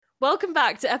Welcome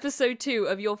back to episode 2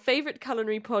 of your favourite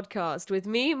culinary podcast with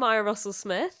me, Maya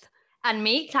Russell-Smith. And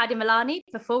me, Claudia Milani.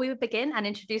 Before we begin and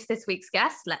introduce this week's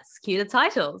guest, let's cue the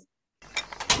titles.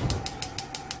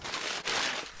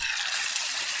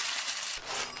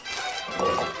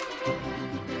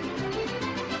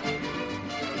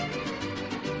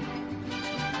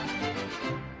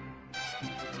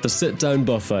 The sit-down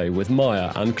buffet with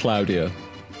Maya and Claudia.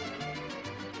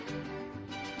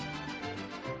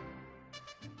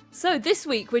 So this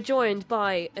week we're joined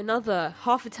by another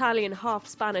half Italian, half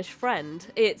Spanish friend.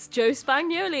 It's Joe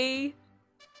Spagnoli.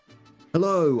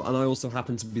 Hello, and I also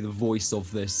happen to be the voice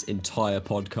of this entire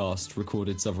podcast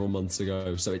recorded several months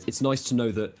ago, so it's nice to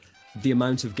know that the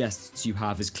amount of guests you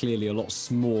have is clearly a lot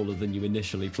smaller than you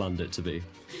initially planned it to be.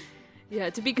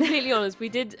 Yeah, to be completely honest, we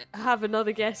did have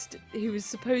another guest who was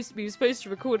supposed to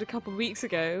record a couple of weeks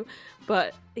ago,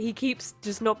 but he keeps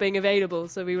just not being available,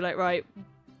 so we were like, right,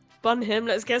 bun him,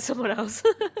 let's get someone else.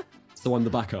 So I'm the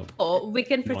backup. Or we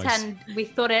can pretend we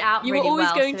thought it out You really were always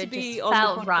well, going so to it be just on the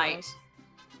felt podcast. right.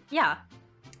 Yeah.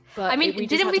 But I mean, just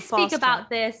didn't had we to speak fast about track.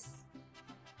 this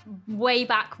way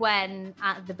back when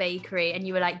at the bakery and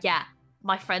you were like, yeah,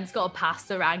 my friend's got a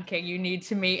pasta ranking, you need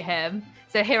to meet him.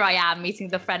 So here I am meeting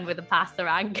the friend with a pasta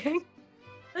ranking.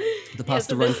 The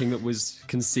pasta ranking that was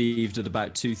conceived at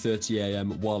about 2:30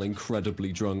 a.m. while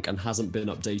incredibly drunk and hasn't been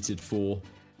updated for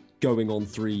going on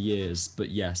 3 years,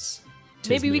 but yes.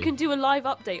 Maybe we me. can do a live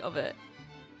update of it.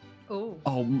 Ooh.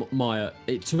 Oh, Maya,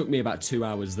 it took me about 2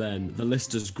 hours then. The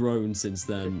list has grown since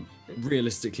then.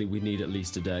 Realistically, we need at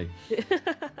least a day.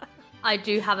 I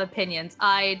do have opinions.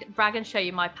 I'd brag and show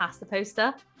you my pasta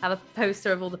poster. I have a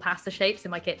poster of all the pasta shapes in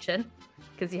my kitchen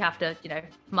because you have to,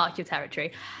 mark your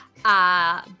territory.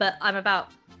 But I'm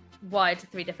about wired to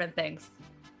 3 different things.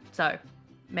 So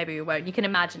maybe we won't. You can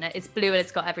imagine it. It's blue and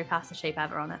it's got every pasta shape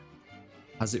ever on it.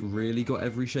 Has it really got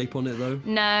every shape on it, though?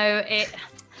 No,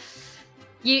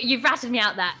 you've ratted me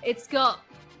out there. It's got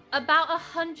about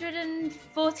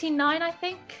 149, I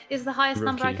think, is the highest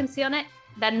number I Rookie. can see on it.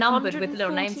 They're numbered with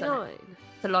little names on it. 149?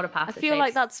 It's a lot of pasta I feel shapes.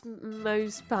 like that's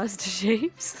most pasta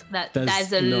shapes.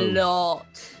 There's a no-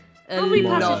 lot. How many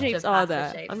lot pasta of shapes are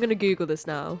there? I'm going to Google this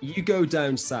now. You go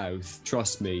down south,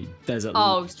 trust me, there's at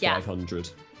Oh, least yeah. 500.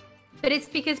 But it's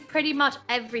because pretty much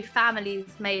every family's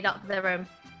made up their own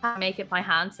make it by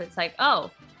hand. So it's like, oh,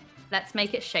 let's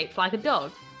make it shaped like a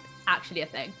dog. Actually a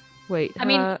thing. Wait, I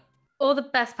mean, all the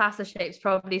best pasta shapes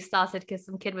probably started because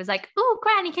some kid was like, oh,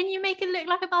 Granny, can you make it look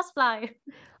like a butterfly?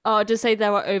 oh, just say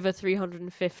there were over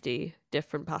 350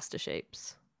 different pasta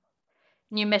shapes.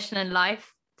 New mission in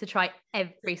life, to try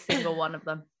every single one of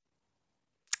them.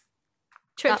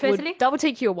 Trip to Italy? That would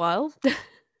take you a while.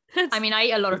 I mean, I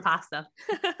eat a lot of pasta.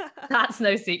 That's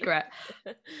no secret.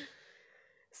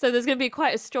 So there's going to be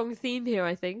quite a strong theme here,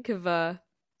 I think, of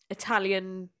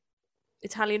Italian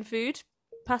food,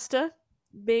 pasta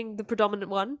being the predominant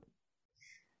one.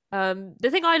 The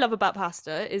thing I love about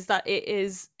pasta is that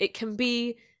it can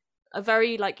be a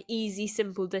very easy,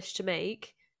 simple dish to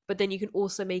make, but then you can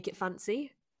also make it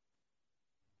fancy.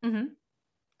 Mm-hmm.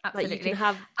 Absolutely. You can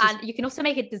have and you can also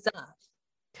make it dessert.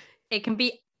 It can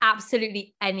be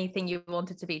absolutely anything you want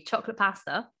it to be. Chocolate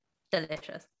pasta,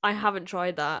 delicious. I haven't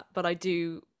tried that, but I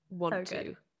do want So to.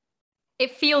 good.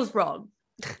 It feels wrong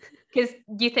because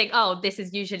you think, oh, this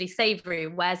is usually savory.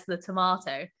 Where's the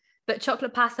tomato? But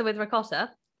chocolate pasta with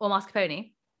ricotta or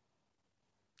mascarpone.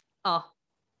 Oh,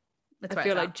 that's I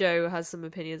feel like Joe has some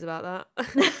opinions about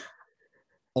that.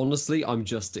 Honestly, I'm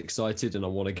just excited and I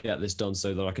want to get this done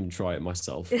so that I can try it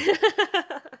myself.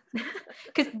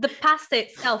 Because the pasta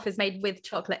itself is made with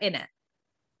chocolate in it.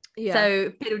 Yeah. So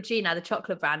Perugina, the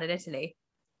chocolate brand in Italy,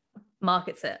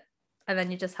 markets it. And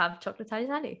then you just have chocolate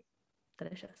tagliatelle.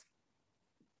 Delicious.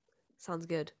 Sounds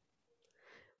good.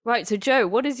 Right, so Joe,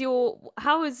 what is your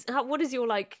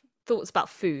thoughts about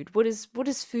food? What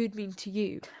does food mean to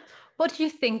you? What do you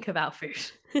think about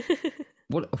food?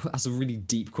 That's a really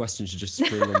deep question to just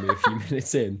spring on me a few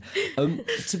minutes in.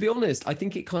 To be honest, I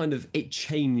think it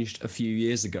changed a few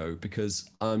years ago because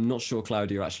I'm not sure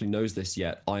Claudia actually knows this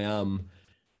yet.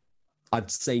 I'd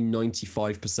say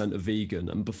 95% a vegan.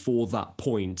 And before that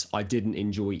point, I didn't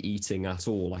enjoy eating at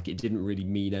all. It didn't really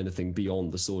mean anything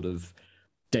beyond the sort of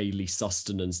daily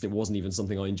sustenance. It wasn't even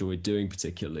something I enjoyed doing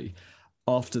particularly.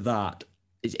 After that,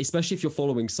 especially if you're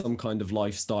following some kind of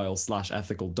lifestyle /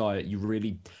 ethical diet, you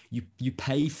really you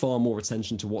pay far more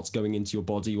attention to what's going into your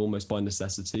body almost by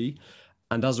necessity,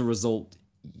 and as a result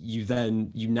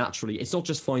you naturally, it's not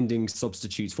just finding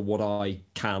substitutes for what I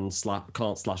can't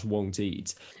 / won't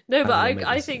eat. No, but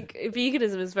I think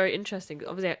veganism is very interesting.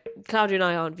 Obviously Claudia and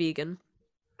I aren't vegan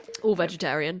or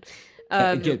vegetarian,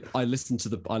 Again, I listened to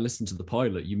the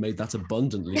pilot. You made that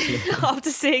abundantly clear. After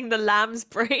seeing the lamb's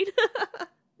brain.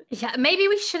 Yeah, maybe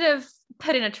we should have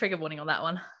put in a trigger warning on that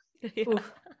one. Yeah.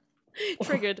 Oof.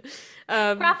 Triggered.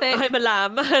 Graphic. I'm a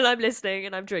lamb and I'm listening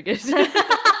and I'm triggered.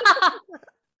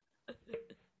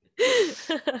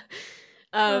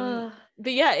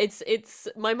 But yeah, it's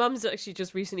my mum's actually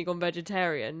just recently gone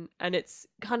vegetarian, and it's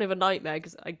kind of a nightmare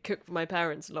because I cook for my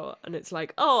parents a lot, and it's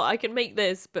like, oh, I can make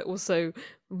this, but also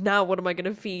now what am I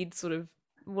going to feed?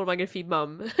 What am I going to feed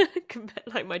mum?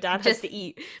 Like my dad has to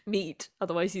eat meat,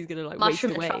 otherwise he's going to like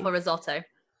mushroom waste away. truffle risotto.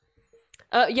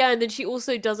 Yeah, and then she's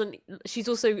also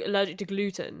allergic to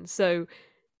gluten, so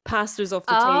pasta's off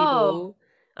the table,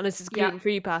 and this is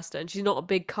gluten-free pasta, and she's not a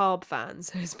big carb fan,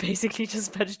 so it's basically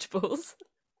just vegetables.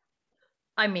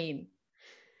 I mean,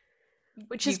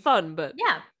 which is fun, but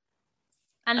yeah,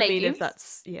 and I legumes. mean, if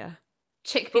that's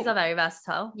chickpeas are very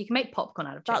versatile. You can make popcorn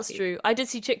out of chickpeas. That's true. I did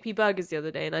see chickpea burgers the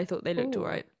other day, and I thought they looked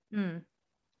alright. Mm.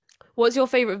 What's your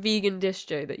favorite vegan dish,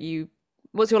 Joe?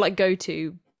 What's your like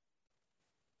go-to?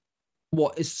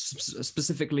 What is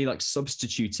specifically like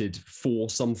substituted for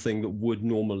something that would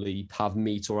normally have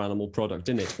meat or animal product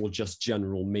in it, or just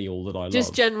general meal that I love?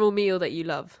 Just general meal that you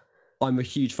love. I'm a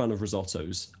huge fan of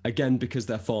risottos, again, because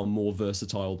they're far more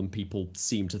versatile than people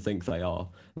seem to think they are.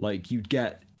 Like, you'd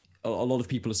get, a lot of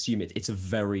people assume it's a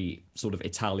very sort of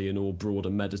Italian or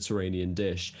broader Mediterranean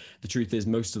dish. The truth is,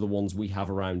 most of the ones we have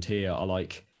around here are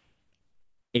like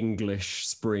English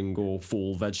spring or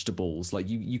fall vegetables. Like,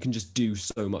 you can just do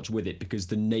so much with it because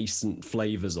the nascent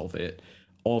flavors of it,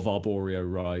 of arborio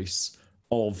rice,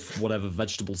 of whatever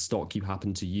vegetable stock you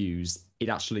happen to use, it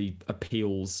actually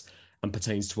appeals and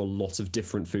pertains to a lot of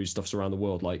different foodstuffs around the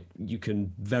world. Like, you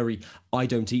can I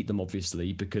don't eat them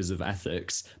obviously because of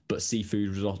ethics, but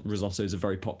seafood risottos are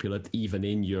very popular even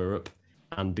in Europe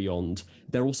and beyond.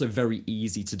 They're also very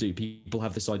easy to do. People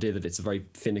have this idea that it's a very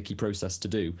finicky process to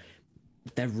do.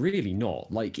 They're really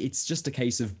not. Like, it's just a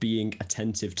case of being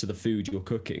attentive to the food you're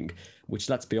cooking, which,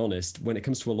 let's be honest, when it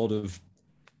comes to a lot of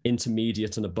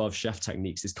intermediate and above chef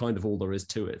techniques, is kind of all there is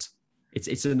to it.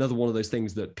 It's another one of those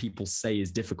things that people say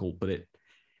is difficult, but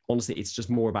honestly, it's just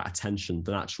more about attention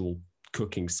than actual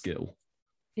cooking skill.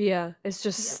 Yeah, it's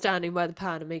just standing by the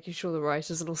pan and making sure the rice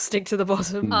doesn't all stick to the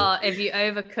bottom. If you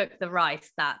overcook the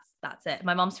rice, that's it.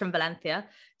 My mom's from Valencia,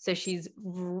 so she's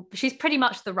pretty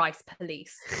much the rice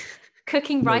police.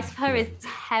 Cooking rice for her is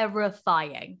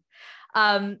terrifying.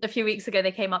 A few weeks ago,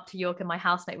 they came up to York and my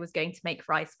housemate was going to make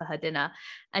rice for her dinner.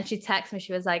 And she texted me,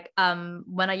 she was like,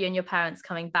 when are you and your parents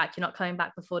coming back? You're not coming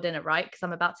back before dinner, right? Because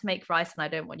I'm about to make rice and I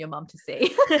don't want your mum to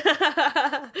see.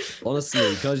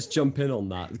 Honestly, can I just jump in on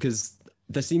that? Because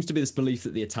there seems to be this belief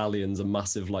that the Italians are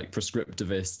massive like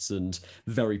prescriptivists and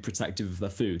very protective of their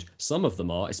food. Some of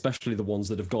them are, especially the ones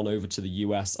that have gone over to the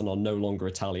US and are no longer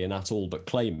Italian at all but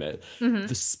claim it. Mm-hmm.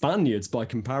 The Spaniards, by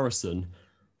comparison,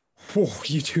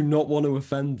 you do not want to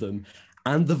offend them,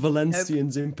 and the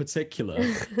Valencians in particular.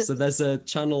 So there's a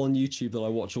channel on YouTube that I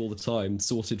watch all the time,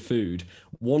 Sorted Food.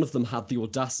 One of them had the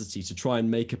audacity to try and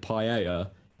make a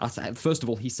paella. First of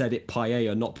all, he said it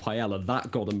paella, not paella. That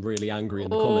got him really angry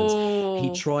in the comments.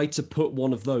 He tried to put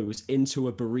one of those into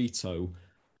a burrito.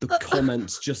 The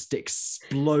comments just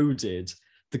exploded.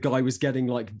 The guy was getting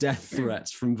like death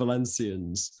threats from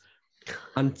Valencians.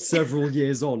 And several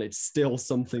years on, it's still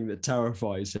something that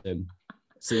terrifies him.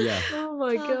 So yeah. Oh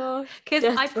my god. Because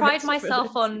I pride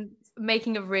myself on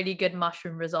making a really good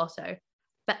mushroom risotto.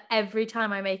 But every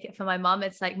time I make it for my mum,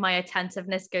 it's like my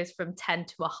attentiveness goes from 10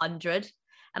 to 100.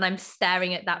 And I'm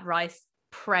staring at that rice,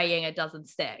 praying it doesn't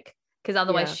stick. Because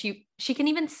otherwise she can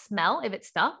even smell if it's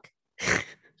stuck.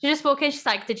 She just walk in, she's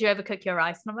like, did you overcook your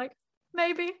rice? And I'm like,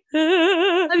 maybe.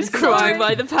 I'm crying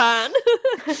by the pan.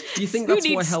 Do you think that's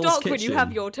why Hell's stock Kitchen... when you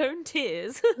have your own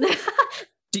tears?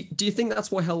 Do you think that's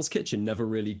why Hell's Kitchen never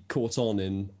really caught on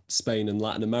in Spain and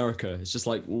Latin America? It's just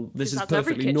like, well, this is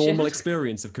perfectly normal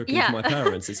experience of cooking for my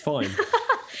parents. It's fine.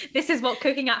 This is what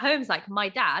cooking at home is like. My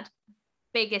dad,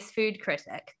 biggest food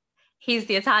critic. He's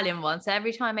the Italian one. So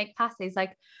every time I make pasta, he's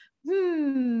like,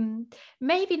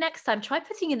 maybe next time try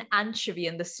putting an anchovy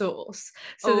in the sauce.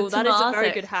 So that is a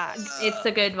very good hack. It's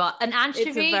a good one. An anchovy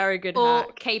it's a very good or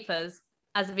hack. capers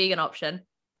as a vegan option.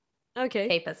 Okay.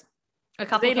 Capers. A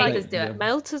couple of capers do it.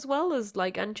 Melt as well as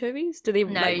like anchovies? Do they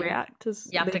react as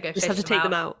you have to go just have to take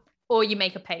them out? Or you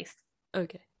make a paste.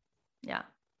 Okay. Yeah.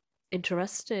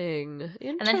 Interesting.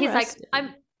 And then he's like,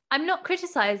 I'm not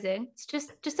criticizing. It's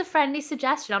just a friendly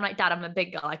suggestion. I'm like, Dad, I'm a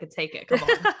big girl. I could take it. Come on.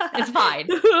 It's fine.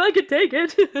 I could take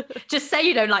it. Just say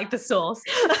you don't like the sauce.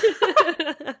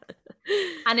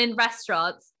 And in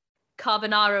restaurants,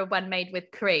 carbonara when made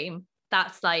with cream,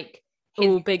 that's like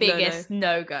his big no-no. biggest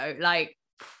no-go. Like,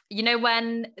 you know,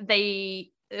 when the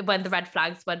red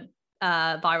flags went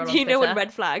viral on You know Twitter? when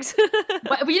red flags.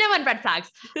 Well, you know when red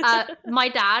flags. My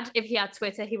dad, if he had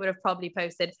Twitter, he would have probably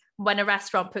posted when a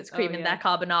restaurant puts cream in their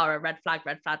carbonara, red flag,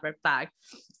 red flag, red flag.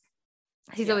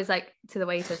 He's always like to the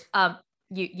waiters,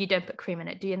 you don't put cream in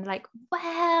it, do you? And they're like,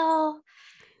 well,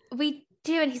 we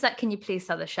do. And he's like, can you please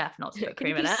tell the chef not to put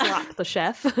cream in it? Slap the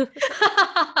chef.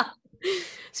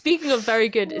 Speaking of very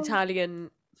good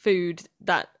Italian food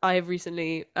that I have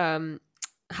recently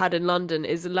had in London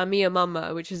is La Mia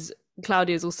Mamma, which is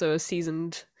Claudia is also a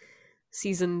seasoned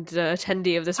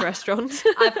attendee of this restaurant.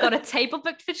 I've got a table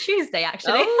booked for Tuesday,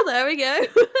 actually. Oh, there we go.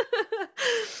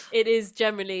 It is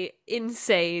generally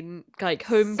insane, like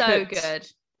home cooked, so good.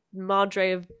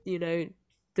 Madre of, you know,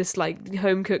 this like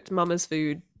home cooked mama's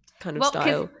food kind of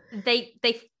style. They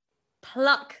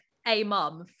pluck a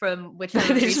mum from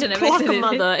whichever They just region pluck a in.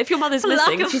 mother. If your mother's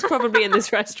missing, she's probably in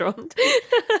this restaurant.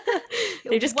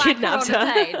 They just Whack kidnapped her. On a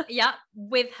her. plane, yeah,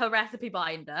 with her recipe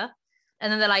binder.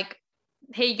 And then they're like,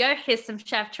 here you go, here's some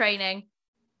chef training.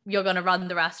 You're going to run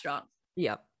the restaurant.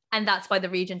 Yeah. And that's why the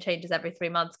region changes every 3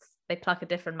 months, because they pluck a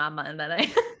different mama and then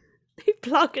they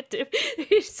pluck a dip.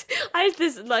 I had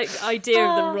this like idea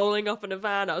of them rolling up in a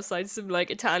van outside some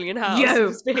like Italian house,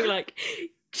 just being like,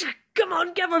 "Come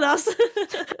on, get on us."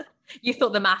 You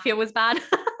thought the mafia was bad?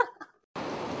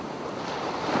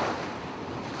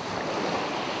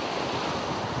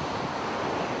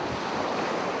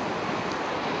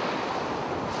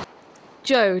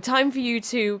 Joe, time for you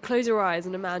to close your eyes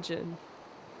and imagine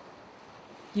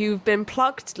you've been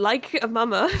plucked like a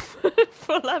mama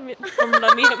from La Mia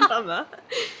Mama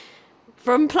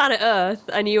from planet Earth,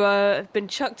 and you have been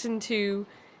chucked into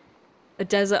a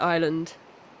desert island.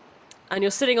 And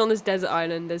you're sitting on this desert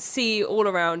island. There's sea all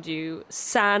around you,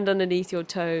 sand underneath your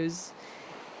toes.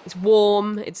 It's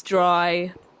warm, it's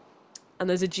dry, and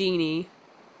there's a genie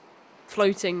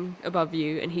floating above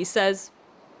you. And he says,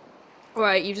 all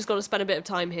right, you've just got to spend a bit of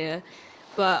time here,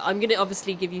 but I'm going to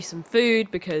obviously give you some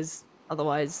food because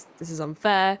otherwise this is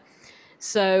unfair.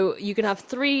 So you can have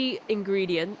 3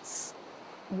 ingredients,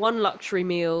 1 luxury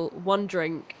meal, 1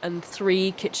 drink, and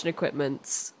 3 kitchen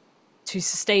equipments to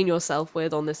sustain yourself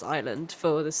with on this island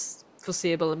for this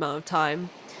foreseeable amount of time.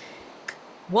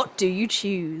 What do you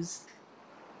choose?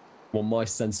 Well, my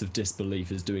sense of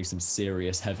disbelief is doing some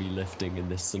serious heavy lifting in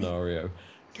this scenario.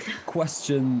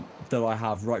 Question that I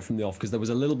have right from the off, because there was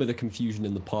a little bit of confusion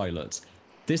in the pilot.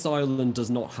 This island does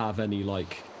not have any,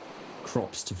 like,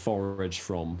 crops to forage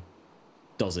from,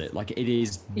 does it? Like, it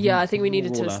is... Yeah, I think we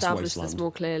needed to more or less establish wasteland. this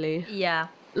more clearly. Yeah.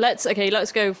 Let's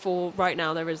go for right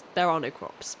now. There are no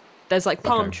crops. There's like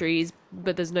palm Okay. trees,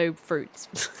 but there's no fruits.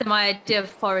 So my idea of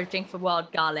foraging for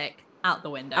wild garlic, out the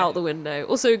window. Out the window.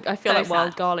 Also, I feel So like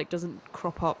wild sad. garlic doesn't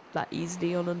crop up that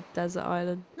easily on a desert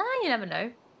island. Nah, you never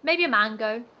know. Maybe a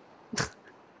mango.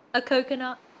 A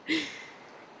coconut.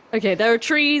 Okay, there are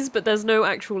trees, but there's no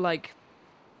actual like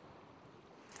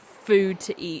food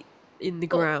to eat in the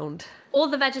ground. All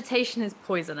the vegetation is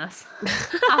poisonous.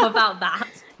 How about that?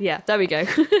 Yeah, there we go.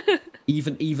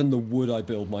 Even the wood I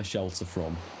build my shelter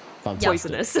from. Fantastic.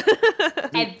 Poisonous.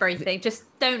 Everything. Just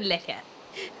don't lick it.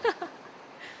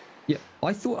 Yeah,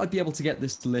 I thought I'd be able to get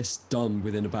this list done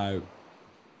within about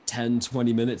 10,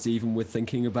 20 minutes, even with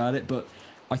thinking about it. But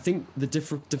I think the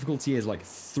difficulty is like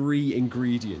 3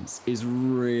 ingredients is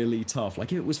really tough.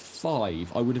 Like if it was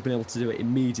 5, I would have been able to do it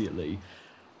immediately.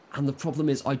 And the problem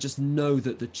is I just know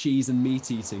that the cheese and meat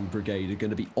eating brigade are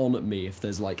going to be on at me if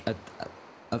there's like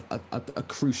a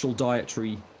crucial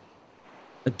dietary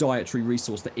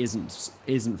resource that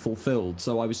isn't fulfilled.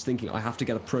 So I was thinking I have to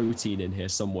get a protein in here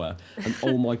somewhere, and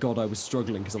oh my god, I was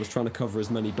struggling because I was trying to cover as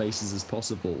many bases as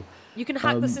possible. You can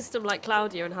hack the system like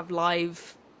Claudia and have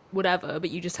live whatever, but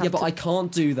you just have Yeah, but to... I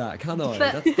can't do that, can I?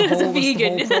 But That's the as a whole, that's the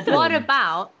vegan. whole problem. What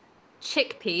about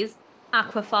chickpeas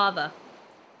aquafaba?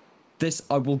 This,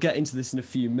 I will get into this in a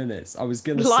few minutes. I was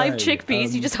going to say... live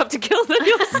chickpeas, you just have to kill them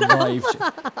yourself.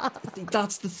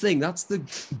 That's the thing. That's the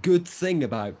good thing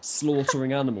about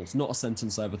slaughtering animals. Not a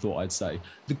sentence I ever thought I'd say.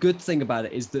 The good thing about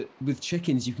it is that with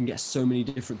chickens, you can get so many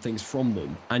different things from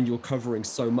them, and you're covering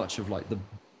so much of like the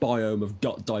biome of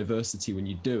gut diversity when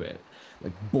you do it.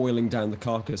 Like boiling down the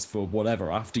carcass for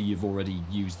whatever after you've already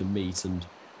used the meat, and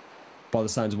by the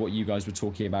sounds of what you guys were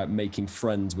talking about, making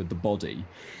friends with the body.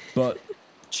 But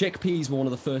chickpeas were one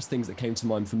of the first things that came to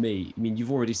mind for me. I mean,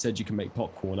 you've already said you can make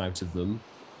popcorn out of them.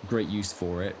 Great use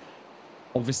for it.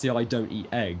 Obviously, I don't eat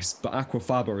eggs, but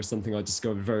aquafaba is something I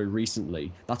discovered very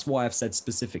recently. That's why I've said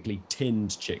specifically tinned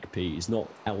chickpeas, not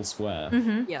elsewhere.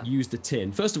 Yeah. Use the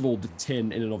tin. First of all, the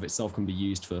tin in and of itself can be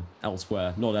used for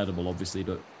elsewhere. Not edible, obviously,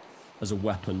 but as a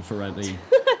weapon for any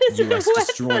As a US weapon.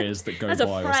 destroyers that go As a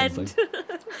by or friend.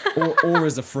 something, or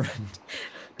as a friend.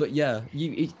 But yeah,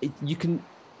 you can.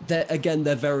 They're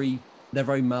very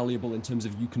malleable in terms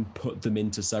of you can put them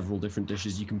into several different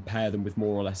dishes. You can pair them with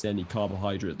more or less any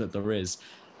carbohydrate that there is,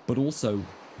 but also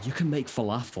you can make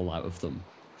falafel out of them.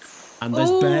 And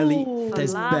there's barely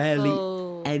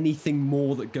Falafel. anything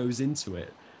more that goes into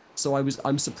it. So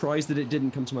I'm surprised that it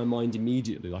didn't come to my mind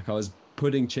immediately. Like I was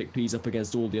putting chickpeas up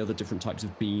against all the other different types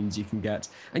of beans you can get,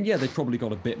 and yeah, they've probably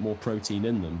got a bit more protein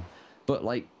in them, but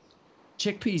like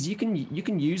chickpeas, you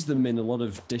can use them in a lot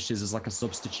of dishes as like a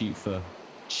substitute for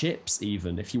chips,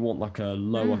 even if you want like a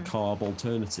lower carb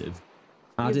alternative.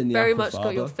 Add You've in the very much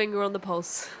got your aquafaba. finger on the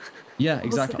pulse. Yeah,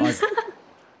 exactly.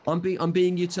 I'm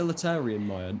being utilitarian,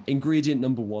 Maya. Ingredient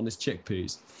number 1 is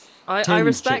chickpeas. I Tinned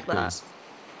respect chickpeas. that.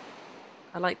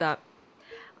 I like that.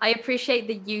 I appreciate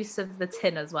the use of the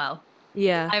tin as well.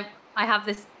 Yeah. I have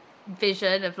this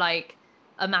vision of like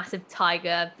a massive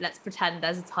tiger. Let's pretend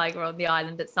there's a tiger on the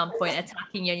island at some point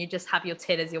attacking you, and you just have your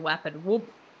tin as your weapon.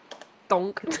 Whoop.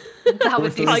 Donk. That Or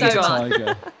would if do there so isn't a much.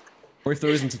 tiger, or if there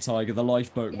isn't a tiger, the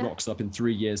lifeboat Yeah. rocks up in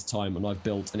 3 years' time, and I've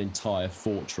built an entire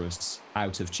fortress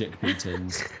out of chickpea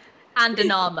tins. And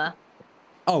an armor.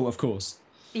 Oh, of course.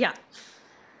 Yeah.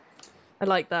 I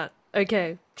like that.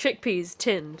 Okay. Chickpeas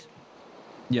tinned.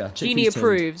 Yeah, chickpeas Genie tinned.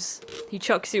 approves. He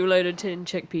chucks you a load of tinned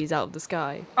chickpeas out of the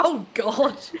sky. Oh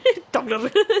god.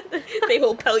 They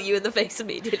all pelt you in the face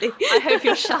immediately. I hope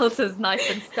your shelter's nice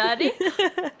and sturdy.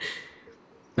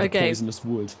 With Okay. poisonous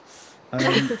wood.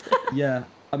 Yeah,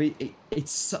 I mean,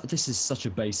 this is such a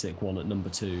basic one at number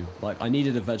 2. Like, I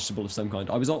needed a vegetable of some kind.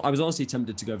 I was honestly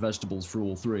tempted to go vegetables for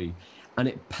all 3, and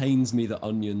it pains me that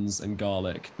onions and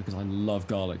garlic, because I love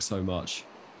garlic so much,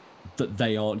 that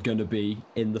they aren't going to be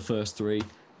in the first 3.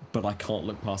 But I can't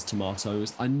look past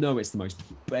tomatoes. I know it's the most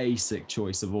basic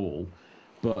choice of all,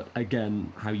 but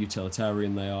again, how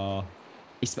utilitarian they are.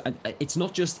 It's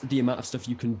not just the amount of stuff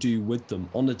you can do with them.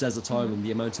 On a desert island,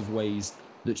 the amount of ways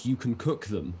that you can cook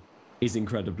them is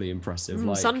incredibly impressive.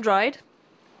 Like, Sun-dried.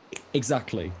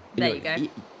 exactly. There you go.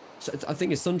 So I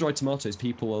think as sun-dried tomatoes,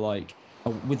 people are like,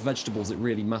 with vegetables, it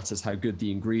really matters how good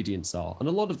the ingredients are. And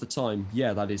a lot of the time,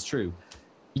 yeah, that is true.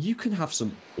 You can have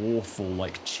some awful,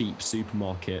 like, cheap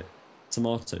supermarket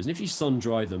tomatoes, and if you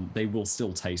sun-dry them, they will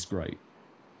still taste great.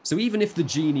 So even if the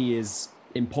genie is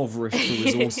impoverished for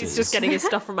resources, He's just getting his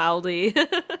stuff from Aldi.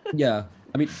 yeah,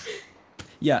 I mean,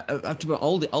 yeah,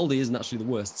 Aldi isn't actually the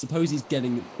worst. Suppose he's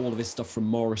getting all of his stuff from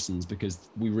Morrison's, because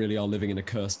we really are living in a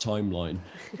cursed timeline.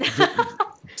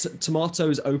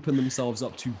 Tomatoes open themselves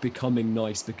up to becoming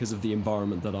nice because of the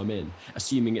environment that I'm in,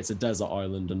 assuming it's a desert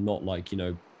island and not like,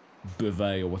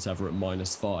 Beauvais or whatever at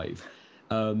 -5.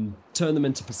 Turn them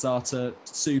into passata.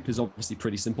 Soup is obviously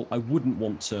pretty simple. I wouldn't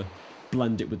want to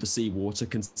blend it with the seawater,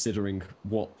 considering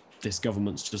what this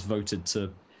government's just voted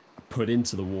to put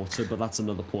into the water, but that's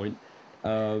another point.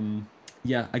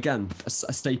 Yeah, again, a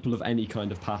staple of any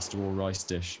kind of pasta or rice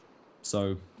dish.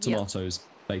 So tomatoes,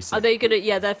 basic. Are they gonna?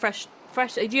 Yeah, they're fresh.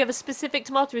 Fresh. Do you have a specific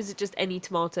tomato? Or is it just any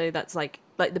tomato that's like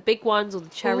the big ones or the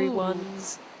cherry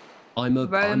ones? I'm a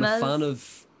Romas.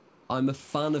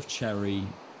 fan of cherry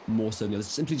more so than the others,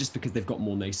 simply just because they've got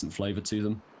more nascent flavour to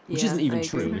them, which Yeah, isn't even I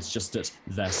true. agree. It's just that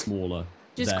they're smaller.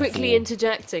 Just quickly therefore-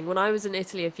 interjecting, when I was in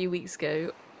Italy a few weeks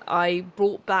ago, I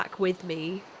brought back with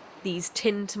me these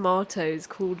tinned tomatoes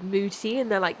called muti, and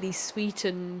they're like these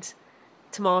sweetened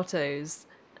tomatoes.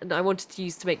 And I wanted to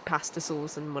use to make pasta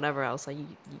sauce and whatever else you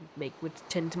make with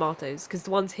tinned tomatoes, because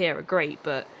the ones here are great,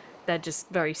 but they're just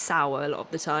very sour a lot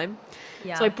of the time.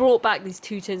 Yeah. So I brought back these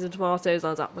 2 tins of tomatoes. I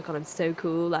was like, oh my god, I'm so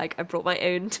cool. Like, I brought my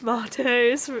own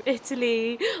tomatoes from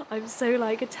Italy. I'm so,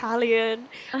 like, Italian.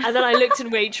 And then I looked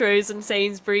in Waitrose and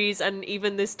Sainsbury's, and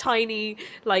even this tiny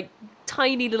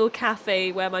little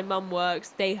cafe where my mum works,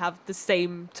 they have the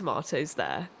same tomatoes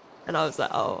there. And I was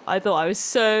like, oh, I thought I was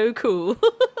so cool.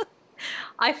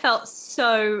 I felt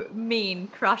so mean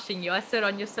crushing you. I stood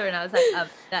on your story and I was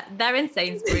like, they're in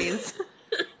Sainsbury's.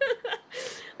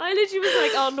 I literally was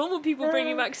like, oh, normal people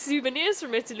bringing back souvenirs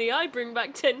from Italy. I bring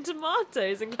back tinned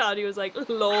tomatoes. And Claudia was like,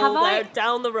 lol, they're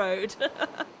down the road.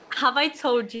 Have I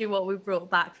told you what we brought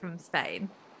back from Spain?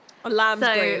 A lamb's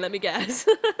brain, let me guess.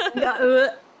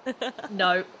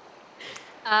 No.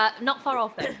 Not far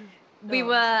off though. We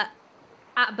were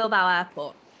at Bilbao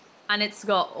Airport, and it's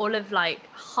got all of like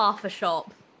half a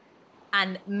shop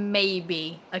and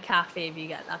maybe a cafe if you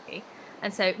get lucky.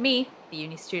 And so me, the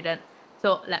uni student,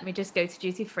 thought, let me just go to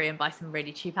duty free and buy some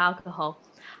really cheap alcohol.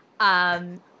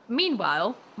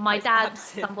 Meanwhile, my dad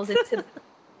stumbles into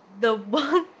the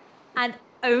one and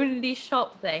only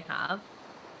shop they have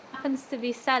happens to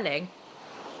be selling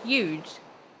huge,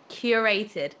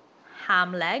 curated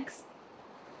ham legs.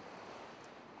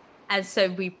 And so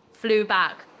we flew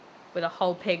back with a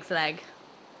whole pig's leg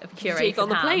of Did you curated take it on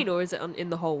the ham. plane, or is it in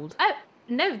the hold? Oh,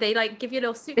 no, they like give you a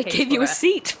little They suitcase. gave you a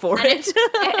seat for And it.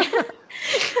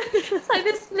 it's like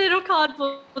this little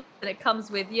cardboard, and it comes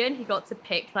with you, and he got to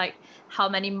pick like how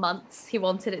many months he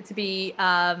wanted it to be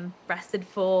breasted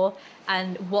for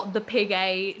and what the pig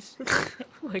ate. Oh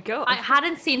my god. I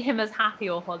hadn't seen him as happy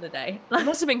all holiday. It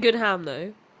must have been good ham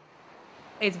though.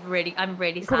 I'm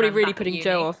really sad Probably I'm really back at putting uni.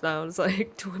 Joe off now. It's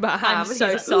like talking about ham. I'm and so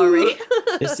he's like, sorry.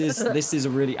 "Ooh." This is a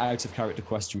really out of character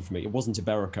question for me. It wasn't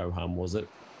Iberico ham, was it?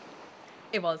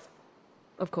 It was.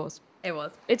 Of course. It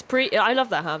was. It's I love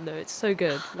that ham though. It's so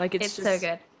good. Like It's just so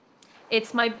good.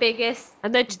 It's my biggest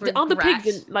And they're aren't the pigs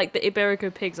regret. like the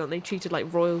Iberico pigs, aren't they treated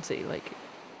like royalty? Like while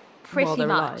Pretty they're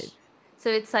much. alive? So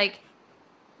it's like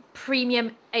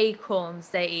premium acorns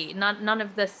they eat. None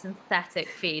of the synthetic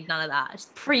feed, none of that.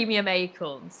 Just premium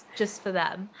acorns just for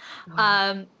them.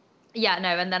 Yeah,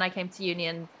 no, and then I came to uni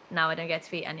and now I don't get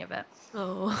to eat any of it.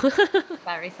 Oh.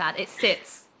 Very sad. It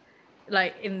sits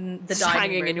like in the It's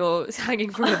dining room. it's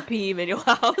hanging from a beam in your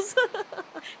house.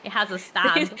 It has a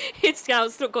stand. It's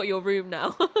not got your room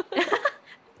now.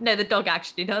 No, the dog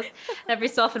actually does. Every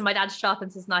so often my dad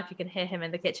sharpens his knife, you can hear him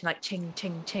in the kitchen like ching,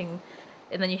 ching, ching.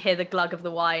 And then you hear the glug of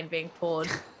the wine being poured.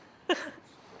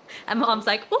 And Mom's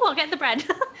like, oh, I'll get the bread.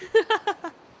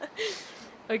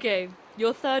 Okay. Okay,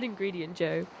 your third ingredient,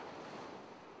 Joe.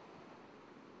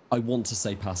 I want to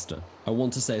say pasta. I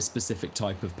want to say a specific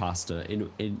type of pasta in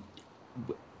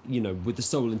with the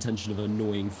sole intention of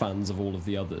annoying fans of all of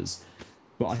the others.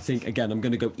 But I think, again, I'm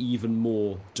going to go even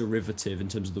more derivative in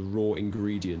terms of the raw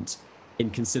ingredient in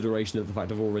consideration of the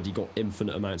fact I've already got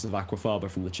infinite amounts of aquafaba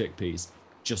from the chickpeas,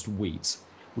 just wheat,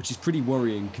 which is pretty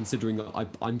worrying considering that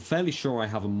I'm fairly sure I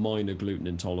have a minor gluten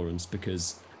intolerance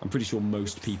because I'm pretty sure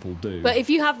most people do. But if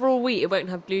you have raw wheat, it won't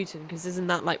have gluten because isn't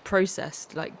that like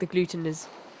processed? Like the gluten is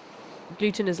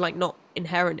like not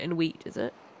inherent in wheat, is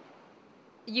it?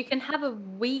 You can have a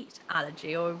wheat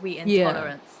allergy or a wheat Yeah.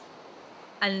 intolerance.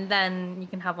 And then you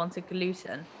can have one to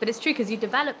gluten. But it's true because you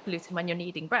develop gluten when you're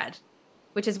kneading bread,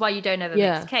 which is why you don't ever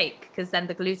Yeah. mix cake because then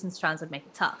the gluten strands would make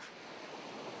it tough.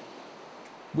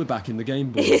 We're back in the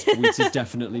game, boys. Wheat is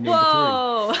definitely number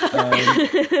Whoa! 3.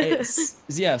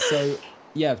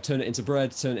 Turn it into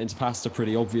bread, turn it into pasta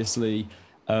pretty obviously.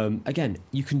 Again,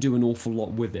 you can do an awful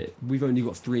lot with it. We've only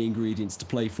got 3 ingredients to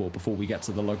play for before we get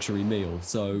to the luxury meal.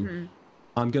 So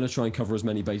I'm going to try and cover as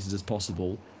many bases as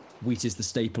possible. Wheat is the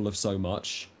staple of so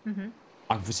much.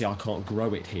 Obviously, I can't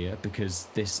grow it here because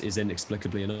this is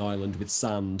inexplicably an island with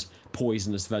sand,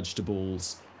 poisonous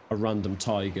vegetables, a random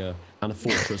tiger, and a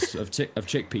fortress of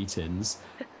chickpea tins.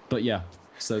 But yeah,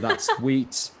 so that's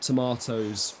wheat,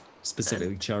 tomatoes,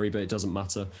 specifically cherry, but it doesn't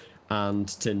matter, and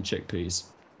tinned chickpeas.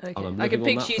 Okay. I'm I can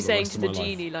living on picture that you for the saying rest to of the my life.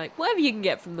 genie, like, whatever you can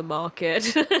get from the market.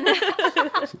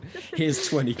 Here's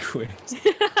 20 quid.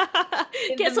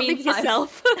 Get something for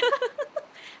yourself.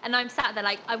 And I'm sat there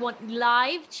like, I want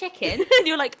live chicken. And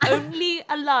you're like, only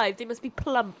alive. They must be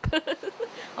plump.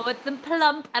 I want them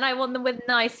plump and I want them with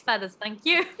nice feathers. Thank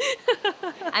you.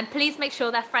 And please make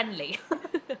sure they're friendly.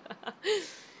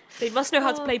 They must know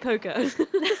how to play poker.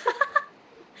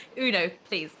 Uno,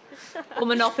 please. Or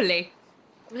Monopoly.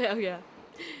 Oh, yeah.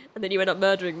 And then you end up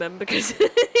murdering them because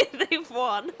they've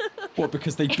won. What,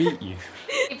 because they beat you?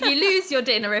 If you lose your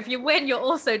dinner, if you win, you're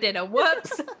also dinner.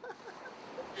 Whoops.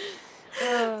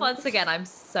 Once again, I'm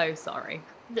so sorry.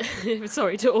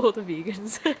 Sorry to all the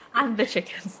vegans. And the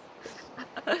chickens.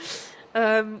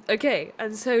 Okay,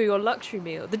 and so your luxury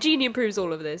meal. The genie improves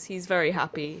all of this. He's very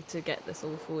happy to get this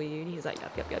all for you. And he's like,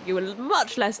 yep. You were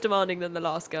much less demanding than the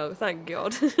last girl. Thank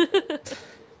God.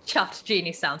 Chat,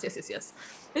 genie sounds. Yes.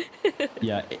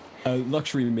 Yeah, a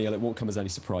luxury meal, it won't come as any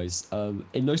surprise.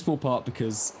 In no small part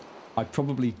because I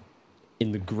probably,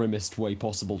 in the grimmest way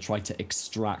possible, try to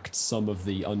extract some of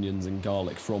the onions and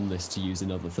garlic from this to use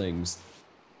in other things.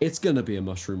 It's going to be a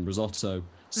mushroom risotto,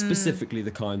 specifically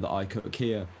the kind that I cook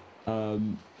here.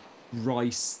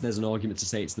 Rice, there's an argument to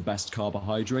say it's the best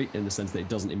carbohydrate in the sense that it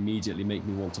doesn't immediately make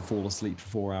me want to fall asleep for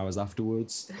 4 hours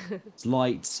afterwards. It's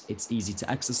light, it's easy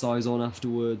to exercise on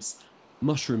afterwards.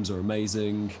 Mushrooms are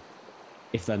amazing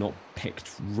if they're not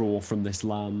picked raw from this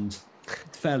land.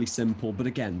 Fairly simple, but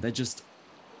again,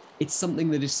 it's something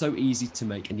that is so easy to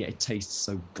make and yet it tastes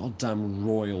so goddamn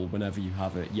royal whenever you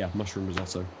have it. Yeah, mushroom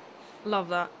risotto. Love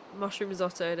that. Mushroom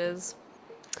risotto it is.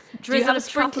 Drizzle have a of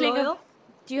truffle sprinkling of- oil?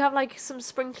 Do you have like some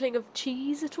sprinkling of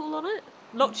cheese at all on it?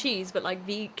 Not cheese, but like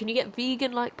can you get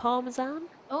vegan like parmesan?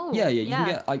 Oh, Yeah, you can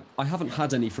get. I haven't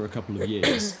had any for a couple of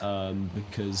years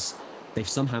because they've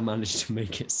somehow managed to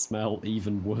make it smell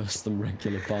even worse than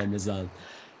regular Parmesan,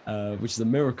 which is a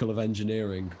miracle of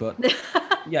engineering. But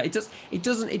yeah, it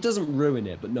doesn't ruin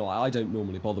it. But no, I don't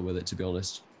normally bother with it, to be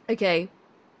honest. Okay.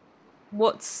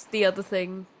 What's the other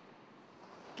thing?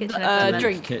 Kitchen equipment.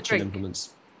 Drink. Kitchen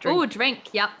implements. Oh, drink.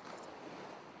 Yep.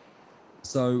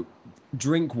 So,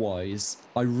 drink-wise,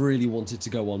 I really wanted to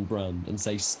go on brand and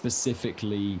say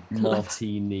specifically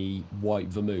martini white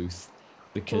vermouth,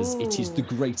 because it is the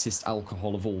greatest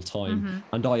alcohol of all time,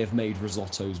 and I have made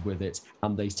risottos with it,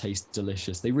 and they taste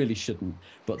delicious. They really shouldn't,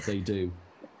 but they do.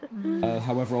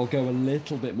 However, I'll go a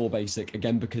little bit more basic,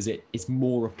 again, because it's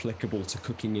more applicable to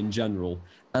cooking in general,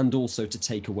 and also to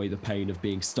take away the pain of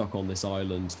being stuck on this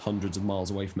island hundreds of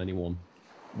miles away from anyone.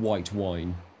 White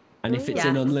wine. And if it's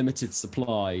in unlimited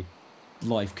supply,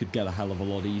 life could get a hell of a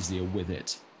lot easier with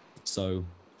it. So,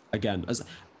 again,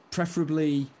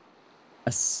 preferably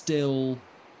a still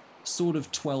sort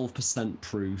of 12%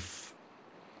 proof,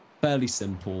 fairly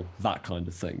simple, that kind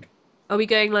of thing. Are we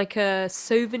going like a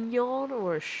Sauvignon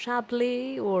or a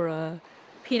Chablis or a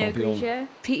Pinot Grigio?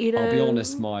 Pinot? I'll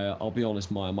be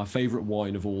honest, Maya. My favourite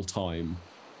wine of all time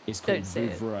is called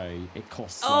Vouvray. It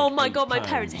costs my God, my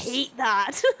parents hate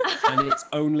that. And it's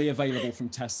only available from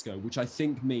Tesco, which I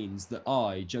think means that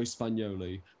Joe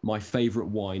Spagnoli, my favourite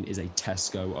wine is a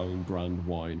Tesco own brand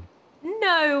wine.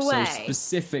 No way. So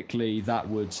specifically, that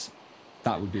would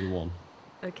be the one.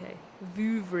 Okay,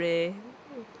 Vouvray.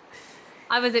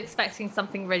 I was expecting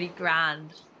something really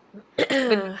grand.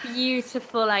 With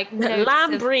beautiful, like, notes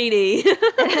Lambrini.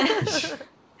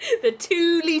 The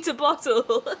 2-litre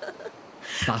bottle.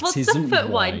 What's the foot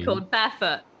wine called?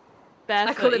 Barefoot.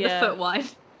 I call it the foot wine.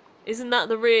 Isn't that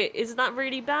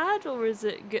really bad, or is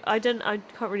it good? I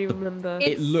can't really remember.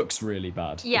 It looks really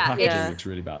bad. Yeah, the packaging looks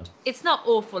really bad. It's not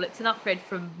awful. It's an upgrade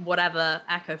from whatever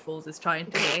Echo Falls is trying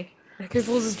to be. Echo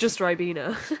Falls is just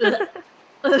Ribena.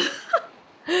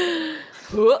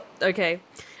 Okay.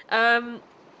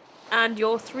 And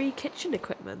your 3 kitchen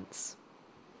equipments.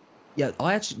 Yeah,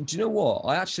 do you know what?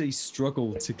 I actually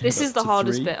struggled to get This is the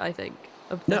hardest 3. bit, I think.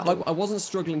 No, I wasn't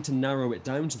struggling to narrow it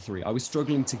down to 3. I was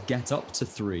struggling to get up to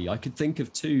 3. I could think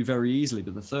of 2 very easily,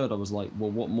 but the third I was like,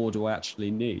 well, what more do I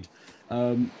actually need?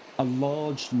 A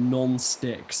large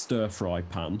non-stick stir-fry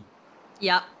pan.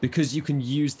 Yeah. Because you can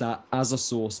use that as a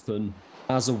saucepan,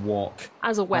 as a wok.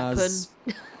 As a weapon.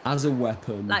 As a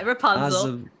weapon. Like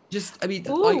Rapunzel.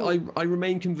 I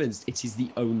remain convinced it is the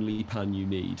only pan you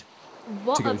need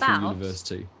to go through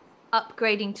university.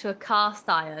 Upgrading to a cast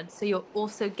iron, so you're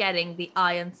also getting the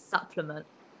iron supplement.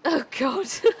 Oh God!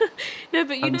 No,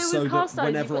 but with cast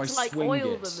irons, you've got to like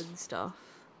oil them and stuff.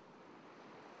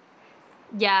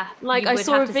 Yeah, like I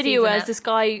saw a video where this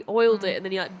guy oiled it and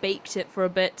then he like baked it for a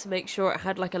bit to make sure it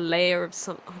had like a layer of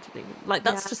some. I don't even like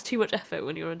that's just too much effort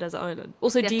when you're on a desert island.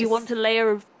 Also, do you want a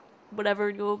layer of whatever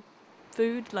in your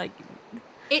food? Like,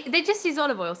 they just use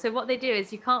olive oil. So what they do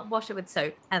is you can't wash it with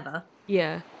soap ever.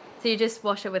 Yeah. So you just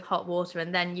wash it with hot water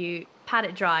and then you pat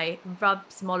it dry, rub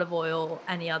some olive oil or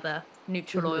any other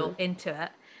neutral oil into it,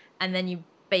 and then you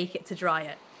bake it to dry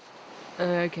it.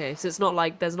 Okay, so it's not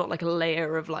like there's not like a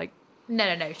layer of like. No.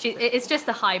 It's just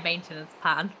a high maintenance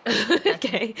pan.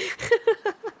 Okay.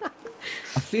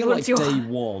 I feel like day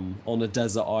one on a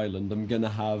desert island, I'm gonna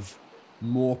have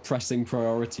more pressing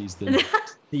priorities than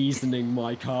seasoning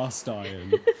my cast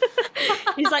iron.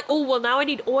 He's like, oh, well, now I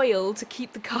need oil to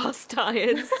keep the cast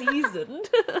iron seasoned.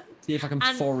 See if I can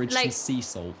forage some sea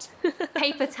salt.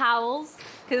 Paper towels.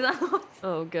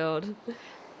 Oh, God. Paper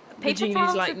the genie's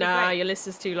towels like, nah, your list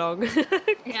is too long.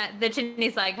 Yeah, the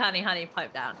genie's like, honey,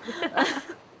 pipe down.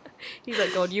 He's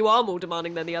like, God, you are more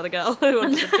demanding than the other girl who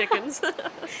wanted the chickens.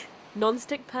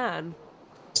 Non-stick pan.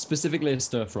 Specifically a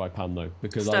stir-fry pan, though,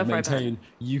 because I maintain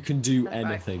you can do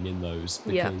anything in those,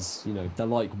 because, they're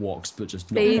like woks, but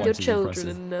just not bathe quite your as children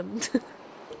impressive. in them.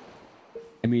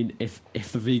 I mean, if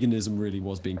the veganism really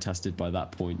was being tested by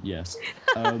that point, yes.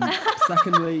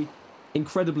 Secondly,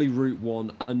 incredibly route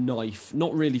one, a knife,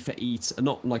 not really for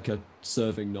not like a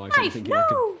serving knife. I'm thinking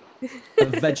like a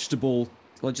vegetable,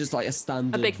 like just like a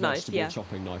standard big vegetable knife,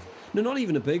 chopping knife. No, not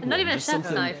even a big one. Not even a just chef's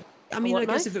something. knife. I mean, I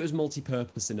guess knife? if it was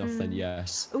multi-purpose enough, then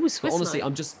yes. Ooh, Swiss honestly, knife.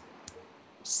 I'm just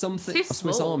something. Too a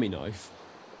Swiss small. Army knife.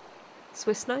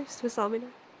 Swiss knife? Swiss Army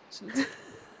knife?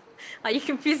 Are you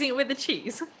confusing it with the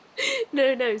cheese? No.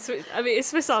 I mean, it's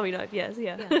Swiss Army knife, yes,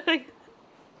 yeah.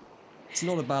 It's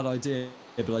not a bad idea,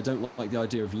 but I don't like the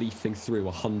idea of leafing through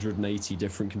 180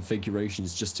 different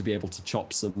configurations just to be able to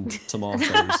chop some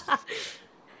tomatoes.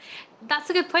 That's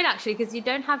a good point, actually, because you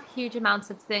don't have huge amounts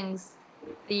of things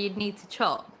that you'd need to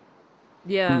chop.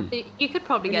 Yeah. So you could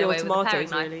probably get away with a paring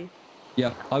knife. Really.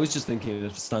 Yeah, I was just thinking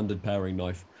of a standard paring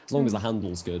knife. As long as the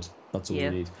handle's good, that's all Yeah.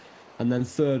 you need. And then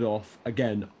third off,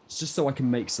 again, it's just so I can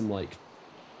make some like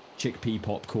chickpea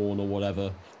popcorn or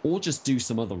whatever, or just do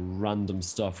some other random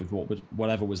stuff with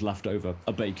whatever was left over,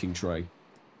 a baking tray.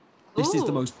 This is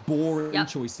the Ooh. most boring Yep.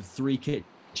 choice of 3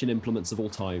 kitchen implements of all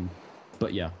time.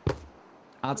 But yeah,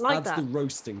 adds like the that.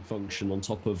 roasting function on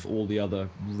top of all the other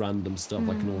random stuff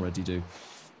I can already do.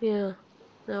 Yeah.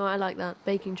 No, I like that.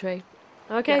 Baking tray.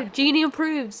 Okay, Yeah. Genie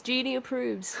approves. Genie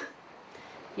approves.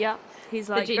 Yeah. He's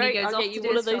like, genie great, goes I'll off get to you do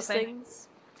all his of those shopping. things.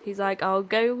 He's like, I'll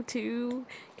go to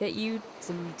get you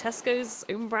some Tesco's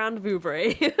own brand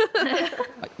Vouvray.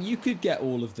 You could get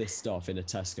all of this stuff in a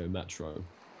Tesco Metro.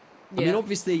 Yeah. I mean,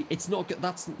 obviously, it's not.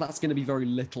 That's going to be very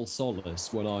little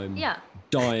solace when I'm Yeah.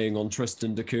 dying on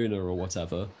Tristan da Cunha or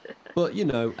whatever. But you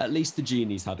know, at least the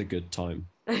genie's had a good time.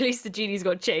 At least the genie's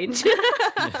got change.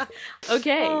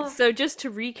 Okay, Oh. so just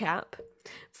to recap,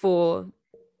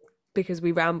 because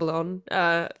we ramble on,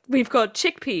 we've got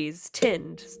chickpeas,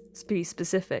 tinned, to be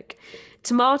specific,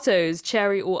 tomatoes,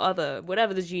 cherry or other,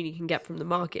 whatever the genie can get from the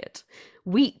market,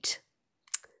 wheat,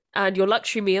 and your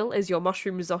luxury meal is your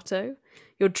mushroom risotto.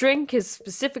 Your drink is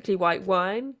specifically white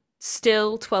wine,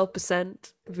 still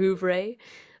 12% Vouvray.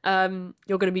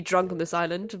 You're going to be drunk on this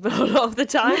island a lot of the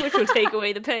time, which will take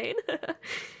away the pain.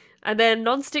 And then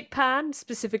non-stick pan,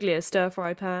 specifically a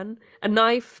stir-fry pan, a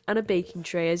knife, and a baking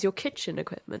tray as your kitchen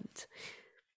equipment.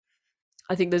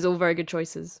 I think those are all very good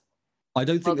choices. I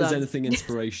don't think Well there's done. anything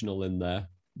inspirational in there,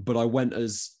 but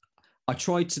I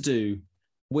tried to do,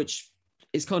 which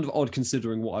is kind of odd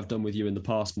considering what I've done with you in the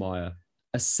past, Maya,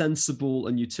 as sensible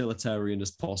and utilitarian as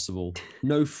possible.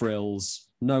 No frills,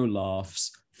 no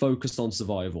laughs, focused on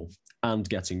survival and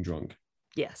getting drunk.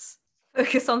 Yes.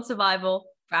 Focus on survival,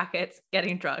 brackets,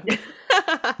 getting drunk.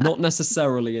 Not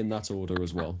necessarily in that order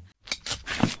as well.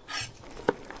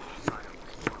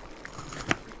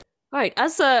 Right,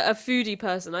 as a foodie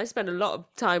person, I spend a lot of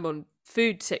time on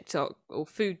food TikTok, or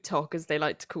food talk as they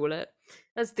like to call it,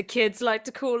 as the kids like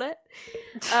to call it.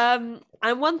 And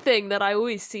one thing that I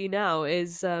always see now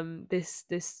is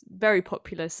this very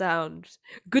popular sound,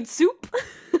 good soup.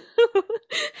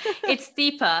 It's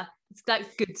deeper. It's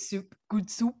like good soup. Good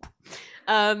soup.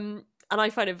 And I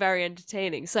find it very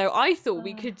entertaining. So I thought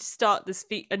we could start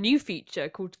a new feature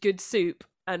called Good Soup,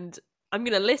 and I'm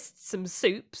going to list some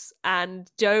soups, and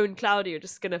Joe and Claudia are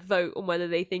just going to vote on whether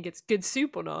they think it's good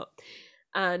soup or not.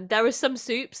 And there are some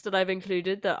soups that I've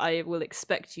included that I will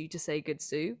expect you to say good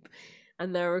soup.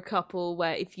 And there are a couple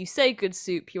where if you say good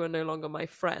soup, you are no longer my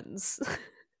friends.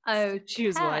 Oh,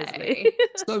 Choose wisely.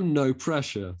 So no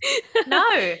pressure.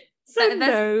 No. So there's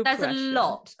no a pressure.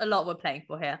 lot we're playing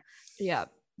for here. Yeah.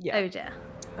 Yeah. Oh dear.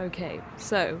 Okay,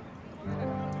 so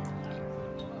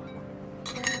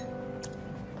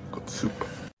Good soup.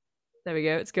 there we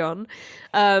go, it's gone.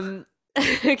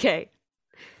 Okay.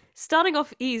 Starting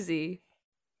off easy.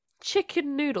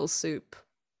 Chicken noodle soup.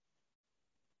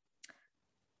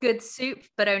 Good soup,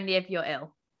 but only if you're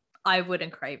ill. I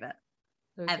wouldn't crave it.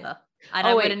 Okay. Ever. And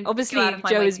I Oh wait, wouldn't go obviously out of my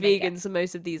Joe way is to make vegan, it. so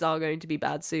most of these are going to be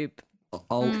bad soup.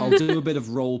 I'll do a bit of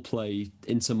role play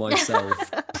into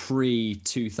myself pre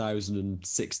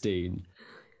 2016.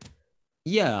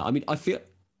 Yeah, I mean, I feel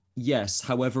yes.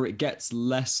 However, it gets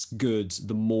less good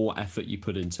the more effort you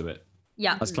put into it.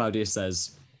 Yeah. As Claudia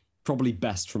says, probably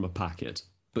best from a packet,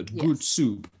 but good Yes.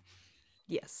 soup.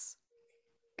 Yes.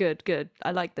 Good, good.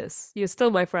 I like this. You're still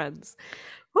my friends.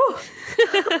 Whew.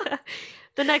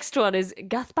 The next one is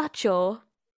gazpacho.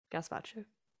 Gazpacho.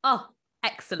 Oh,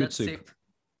 excellent Good soup. soup.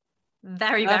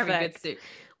 Very, very good Perfect. soup.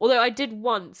 Although I did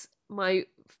once, my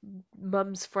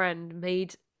mum's friend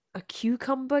made a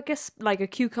cucumber, like a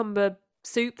cucumber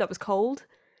soup that was cold,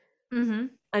 Mm-hmm.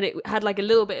 and it had like a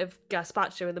little bit of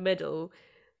gazpacho in the middle,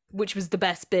 which was the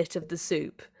best bit of the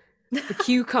soup. The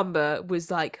cucumber was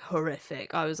like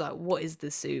horrific. I was like, what is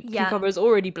this soup? Yeah. Cucumber is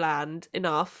already bland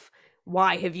enough.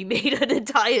 Why have you made an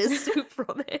entire soup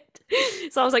from it?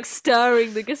 So I was like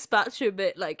stirring the gazpacho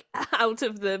bit like out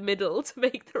of the middle to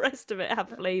make the rest of it have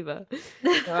flavor.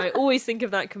 So I always think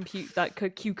of that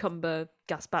cucumber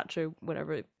gazpacho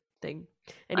whatever thing.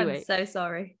 Anyway, I'm so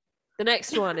sorry. the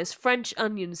next one is French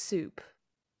onion soup.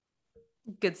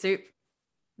 Good soup.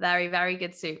 Very, very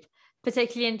good soup.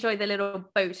 Particularly enjoy the little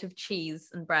boat of cheese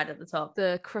and bread at the top.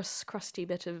 The crusty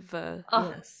bit of Oh,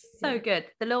 yes, so yeah. good.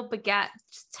 The little baguette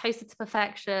just toasted to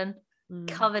perfection, Mm.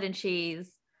 covered in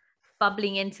cheese,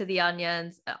 bubbling into the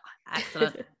onions. Oh,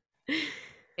 excellent.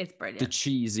 It's The brilliant.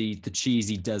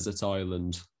 cheesy desert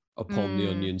island upon the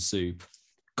Mm. onion soup.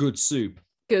 Good soup.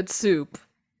 Good soup.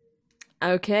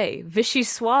 Okay,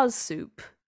 vichyssoise soup.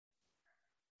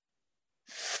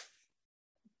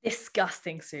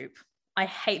 Disgusting soup. I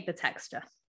hate the texture.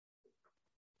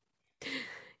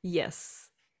 Yes.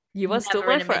 You are still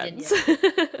Never my in a million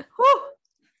friends.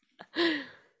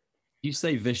 You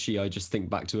say Vichy, I just think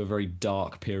back to a very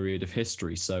dark period of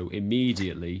history. So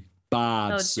immediately,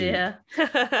 bad Oh soup. dear.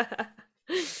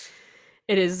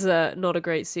 It is not a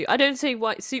great soup. I don't say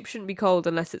white soup shouldn't be cold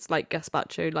unless it's like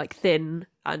gazpacho, like thin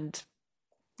and,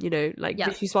 like Yeah.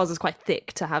 vichyssoise is quite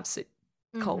thick to have soup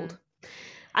cold. Mhm.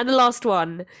 And the last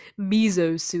one,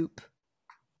 miso soup.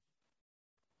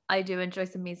 I do enjoy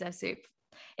some miso soup.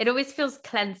 It always feels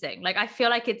cleansing. Like I feel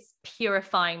like it's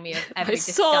purifying me of every My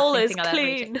soul disgusting is thing I've ever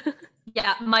eaten. clean.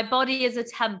 Yeah, my body is a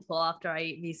temple after I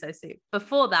eat miso soup.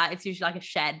 Before that, it's usually like a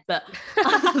shed, but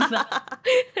other than that,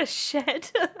 A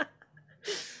shed.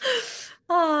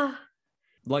 oh,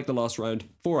 Like the last round,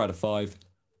 4 out of 5.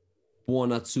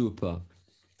 Buona zuppa.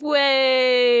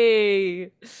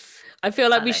 Way. I feel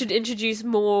like we Stunning. should introduce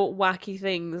more wacky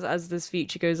things as this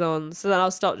feature goes on. So then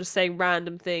I'll start just saying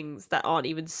random things that aren't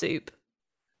even soup.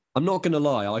 I'm not gonna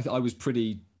lie, I was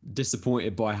pretty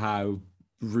disappointed by how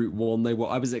Route 1 they were.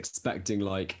 I was expecting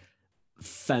like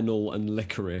fennel and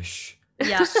licorice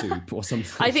yeah. soup or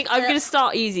something. I think I'm going to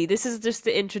start easy. This is just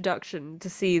the introduction to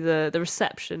see the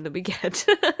reception that we get.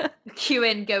 Cue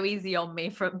in Go Easy on Me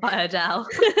by Adele.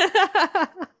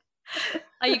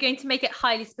 Are you going to make it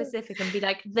highly specific and be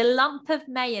like the lump of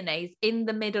mayonnaise in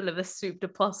the middle of a soup de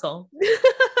poisson?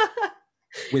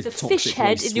 With the toxic fish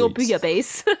head in your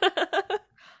sweets. bouillabaisse.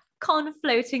 Con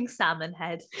floating salmon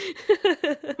head.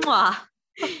 Mwah.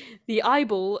 The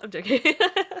eyeball. I'm joking.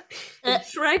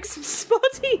 Shrek some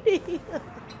spotty.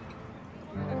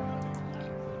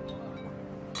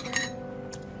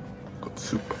 Got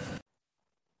soup.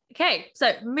 Okay,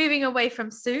 so moving away from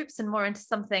soups and more into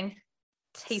something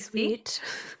tasty, Sweet.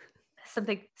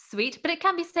 something sweet, but it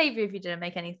can be savory if you didn't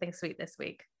make anything sweet this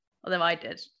week. Although I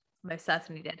did, most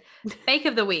certainly did. Bake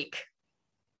of the week.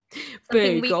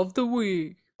 Something Bake we of the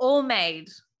week. all made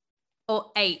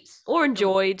or ate. Or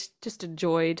enjoyed. Just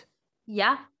enjoyed.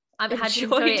 Yeah, I've had to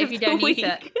enjoy it if you don't eat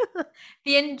it.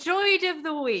 The enjoyed of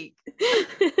the week.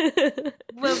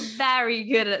 We're very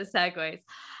good at segues.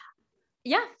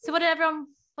 Yeah. So what did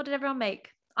everyone make?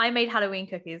 I made Halloween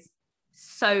cookies.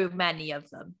 So many of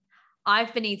them.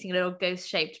 I've been eating little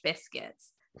ghost-shaped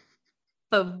biscuits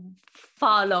for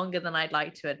far longer than I'd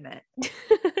like to admit.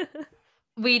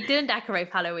 We didn't decorate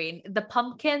for Halloween. The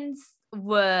pumpkins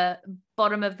were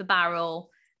bottom of the barrel,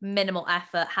 minimal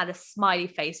effort, had a smiley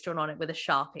face drawn on it with a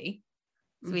Sharpie.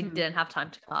 So we didn't have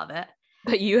time to carve it.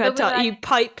 But you had But we were you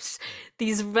piped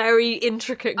these very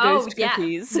intricate ghost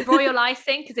cookies. Royal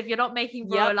icing, because if you're not making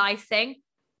royal icing,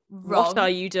 wrong. What are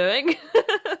you doing?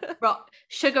 Wrong.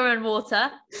 Sugar and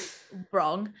water,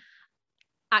 wrong.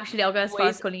 Actually, I'll go as far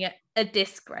as calling it a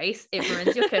disgrace. It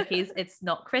ruins your cookies. It's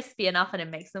not crispy enough and it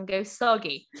makes them go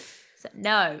soggy. So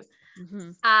no.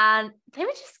 And they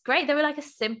were just great. They were like a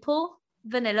simple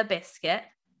vanilla biscuit,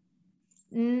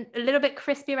 a little bit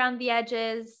crispy around the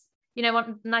edges. You know,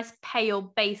 one nice pale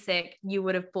basic. You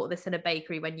would have bought this in a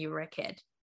bakery when you were a kid.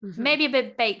 Maybe a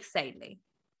bit baked sadely.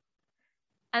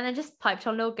 And then just piped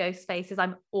on little ghost faces.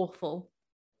 I'm awful.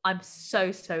 I'm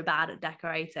so bad at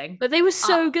decorating. But they were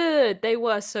so good. They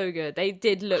were so good. They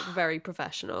did look very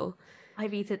professional.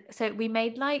 I've eaten. So we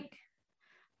made like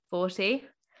 40.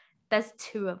 There's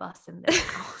 2 of us in this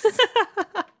house.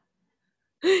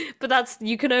 But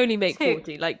you can only make 2.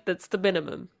 40. Like, that's the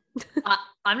minimum.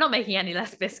 I'm not making any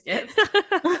less biscuits.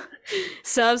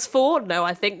 Serves 4? No,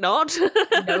 I think not.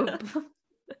 Nope.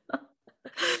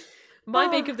 My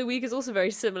bake of the week is also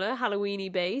very similar, Halloween-y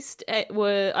based.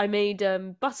 I made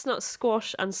butternut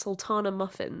squash and sultana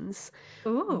muffins,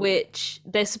 Ooh. which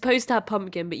they're supposed to have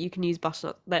pumpkin, but you can use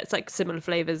butternut. It's like similar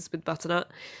flavors with butternut,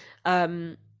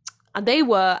 and they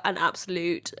were an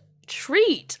absolute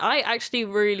treat. I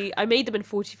made them in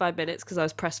 45 minutes because I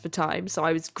was pressed for time, so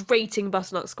I was grating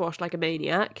butternut squash like a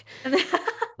maniac.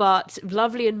 But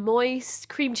lovely and moist,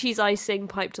 cream cheese icing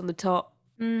piped on the top,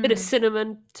 bit of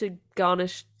cinnamon to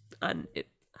garnish. And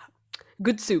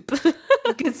good soup.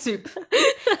 Good soup.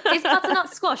 Is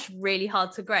butternut squash really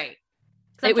hard to grate?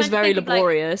 It was very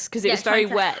laborious because it was very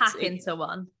wet. Hack into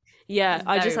one. Yeah,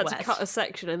 I just very had to wet. cut a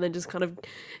section and then just kind of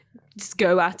just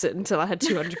go at it until I had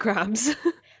 200 grams.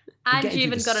 And gave you you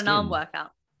even the got an arm skin.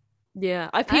 workout. Yeah,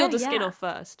 I peeled the skin yeah. off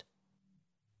first.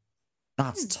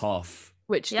 That's tough.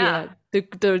 Which Yeah.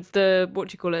 the what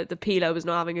do you call it? The peeler was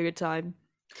not having a good time.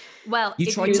 Well, You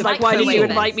if tried He was to like, "Why did you peel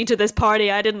invite me to this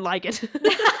party? I didn't like it."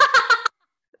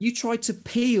 You tried to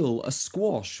peel a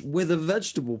squash with a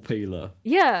vegetable peeler.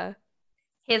 Yeah,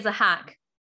 Here's a hack.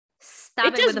 Stab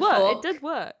it it does with a work. fork. It did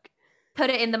work. put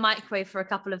it in the microwave for a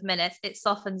couple of minutes. It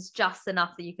softens just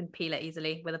enough that you can peel it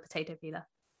easily with a potato peeler.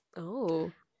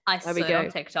 Oh, I there saw we it go. on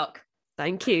TikTok.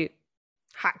 Thank you.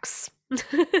 Hacks.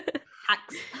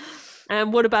 Hacks.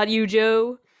 And what about you,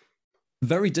 Joe?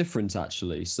 Very different,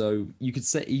 actually. So you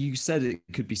said it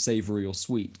could be savory or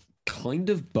sweet. Kind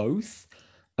of both.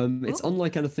 It's Ooh.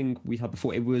 unlike anything we had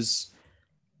before.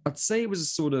 I'd say it was a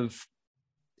sort of,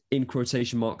 in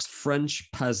quotation marks,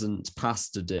 French peasant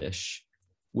pasta dish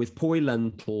with poi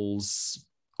lentils,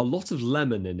 a lot of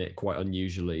lemon in it, quite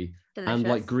unusually, and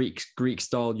like Greek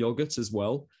style yogurt as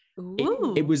well.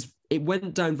 It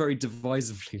went down very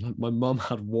divisively. Like my mum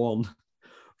had one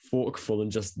forkful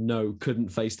and just couldn't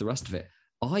face the rest of it.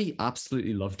 I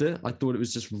absolutely loved it. I thought it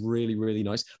was just really, really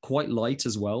nice. Quite light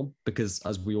as well, because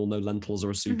as we all know, lentils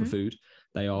are a superfood.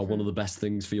 They are one of the best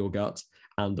things for your gut.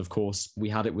 And of course, we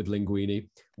had it with linguine,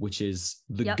 which is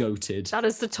the goated. That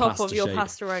is the top of your shape.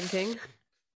 pasta ranking.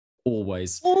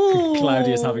 Always. Ooh.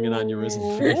 Claudia's having an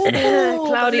aneurysm.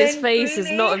 Claudia's face is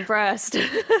linguine. not impressed.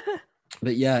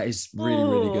 But yeah, it's really,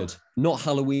 really good. Not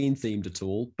Halloween themed at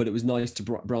all, but it was nice to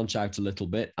branch out a little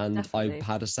bit. And Definitely. I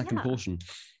had a second portion,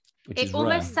 which It is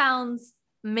almost rare. sounds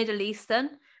Middle Eastern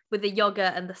with the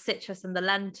yogurt and the citrus and the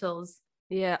lentils.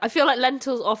 Yeah, I feel like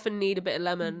lentils often need a bit of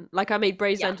lemon. Like I made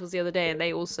braised lentils the other day and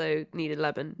they also needed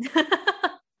lemon.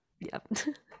 Yeah.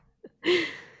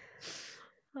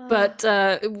 But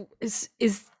is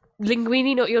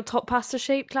linguine not your top pasta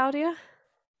shape, Claudia?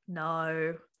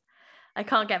 No, I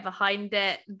can't get behind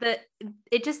it.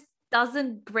 It just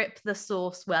doesn't grip the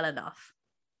sauce well enough.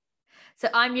 So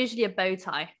I'm usually a bow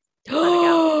tie.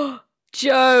 Joe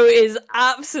is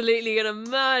absolutely gonna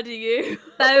murder you.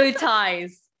 Bow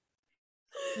ties.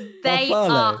 They Farfalle.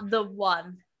 are the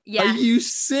one. Yes. Are you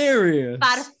serious?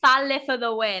 Farfalle for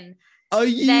the win. Are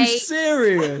you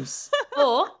serious?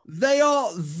 Or They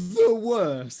are the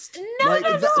worst. No, like,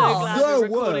 they're the, So not. glad the we're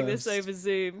recording worst. this over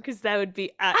Zoom because there would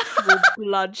be actual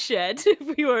bloodshed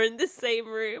if we were in the same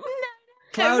room.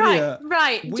 Claudia,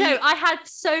 right, we- Joe, I had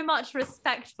so much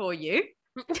respect for you,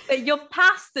 but your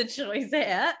pasta choice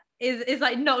here is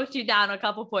like knocked you down a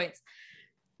couple points.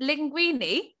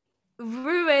 Linguine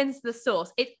ruins the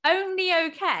sauce. It's only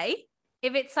okay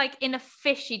if it's like in a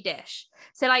fishy dish.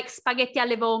 So like spaghetti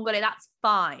alle vongole, that's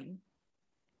fine.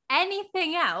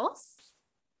 Anything else,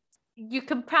 you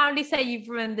can proudly say you've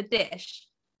ruined the dish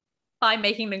by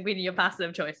making linguine your pasta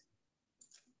of choice.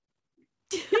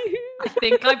 I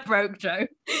think I broke Joe.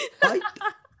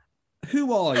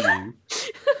 Who are you?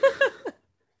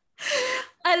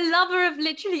 A lover of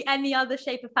literally any other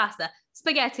shape of pasta.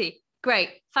 Spaghetti, great.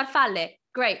 Farfalle,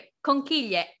 great.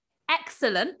 Conchiglie,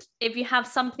 excellent if you have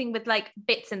something with like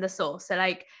bits in the sauce. So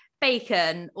like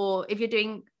bacon, or if you're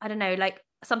doing, I don't know, like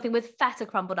something with feta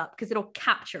crumbled up, because it'll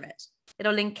capture it.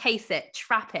 It'll encase it,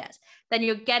 trap it. Then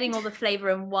you're getting all the flavor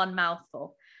in one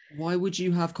mouthful. Why would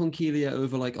you have conchiglie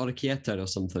over like orecchiette or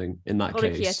something in that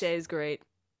case? Orecchiette is great.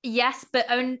 Yes, but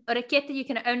orecchiette you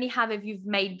can only have if you've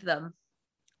made them.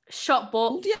 Shop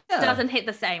bought doesn't hit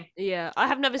the same. Yeah, I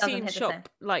have never Doesn't seen hit the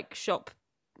same. shop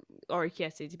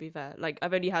orecchiette, to be fair. Like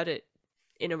I've only had it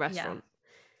in a restaurant.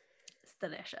 It's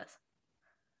delicious.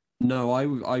 No, I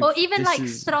Or even like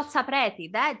is...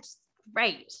 strozzapreti, that's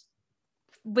great.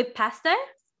 With pesto?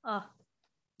 Oh.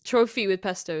 Trophy with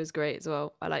pesto is great as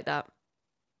well. I like that.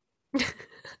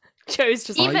 Joe's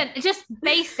just Even just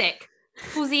basic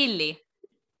fusilli.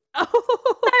 Oh.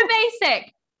 So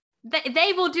basic.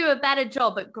 They will do a better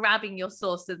job at grabbing your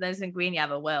sauce than those linguine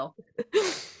ever will.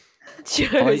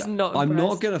 Joe's not I'm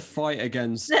not impressed. going to fight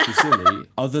against fusilli,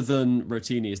 other than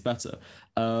rotini is better.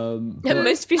 Most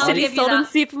give fusilli you sold in that.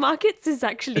 supermarkets is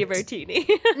actually a rotini.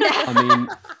 I mean,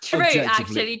 True,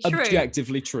 actually, true.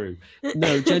 Objectively true.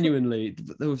 No, genuinely,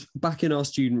 there was, back in our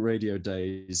student radio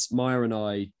days, Maya and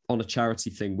I, on a charity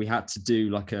thing, we had to do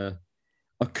like a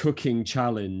cooking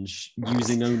challenge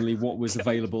using only what was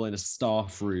available in a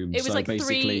staff room. It was so like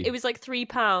basically, it was like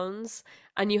 £3,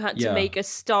 and you had to make a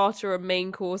starter, a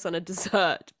main course, and a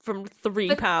dessert from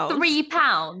 £3.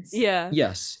 £3? Yeah.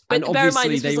 Yes. But And bear in mind, obviously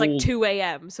this was they like all... 2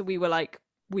 a.m, so we were like,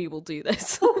 we will do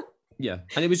this. Yeah,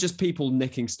 and it was just people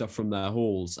nicking stuff from their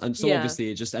halls, and so Yeah. obviously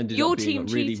it just ended Your up being team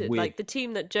like, really cheated. weird. Like the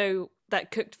team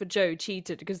that cooked for Joe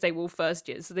cheated because they were all first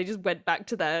years, so they just went back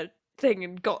to their thing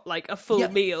and got like a full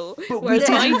meal. But we Whereas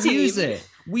my didn't team, use it.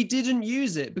 We didn't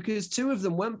use it because two of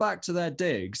them went back to their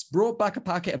digs, brought back a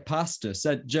packet of pasta,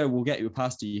 said, Joe, we'll get you a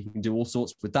pasta. You can do all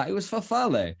sorts with that. It was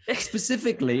farfalle.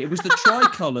 Specifically, it was the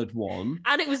tri-coloured one.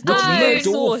 and it was which no looked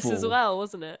sauce awful. as well,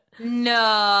 wasn't it? No.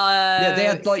 Yeah, they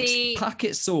had like See,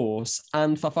 packet sauce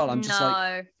and farfalle. I'm just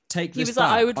like, take He this was like,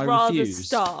 back. I would rather refuse.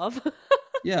 starve.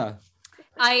 Yeah.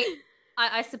 I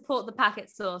I support the packet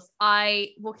sauce. I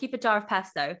will keep a jar of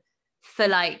pesto for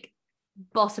like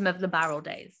bottom of the barrel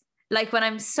days. Like when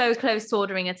I'm so close to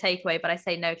ordering a takeaway, but I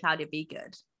say, no, Claudia, be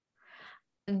good.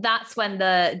 That's when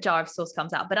the jar of sauce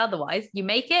comes out. But otherwise, you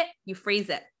make it, you freeze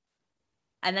it.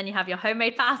 And then you have your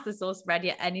homemade pasta sauce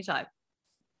ready at any time.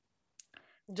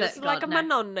 Just But like God, a no.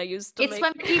 manonna used to It's make.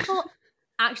 when people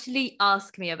actually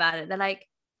ask me about it. They're like,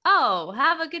 oh,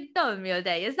 have a good dolmio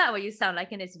day. Is that what you sound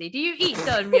like in Italy? Do you eat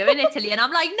dolmio in Italy? And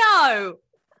I'm like, no.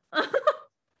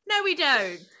 No, we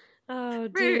don't. Oh,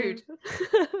 Rude.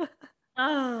 dear.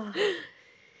 Oh.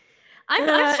 I'm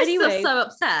just anyway. so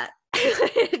upset.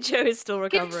 Joe is still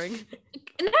recovering.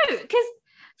 No, because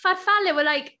farfalle were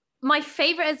like my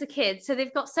favorite as a kid. So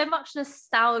they've got so much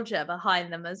nostalgia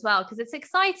behind them as well because it's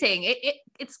exciting.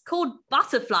 It's called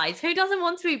butterflies. Who doesn't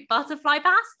want to eat butterfly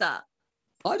pasta?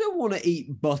 I don't want to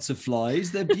eat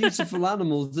butterflies. They're beautiful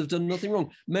animals. They've done nothing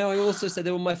wrong. May I also say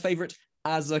they were my favorite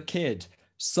as a kid?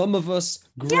 Some of us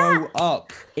grow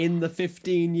up in the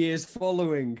 15 years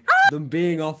following them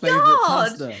being our favorite God.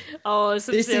 pasta. Oh,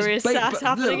 some serious sass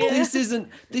happening look, here.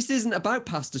 this isn't about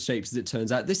pasta shapes, as it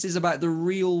turns out. This is about the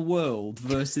real world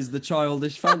versus the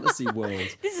childish fantasy world.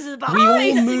 This is about We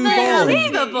all move on.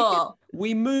 Unbelievable.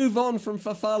 We move on from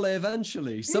farfalle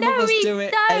eventually. Some No, of us we do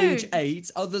it don't. age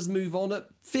 8, others move on at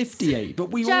 58,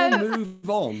 but we Joe- all move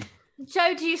on.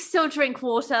 Joe, do you still drink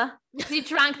water? Because you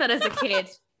drank that as a kid.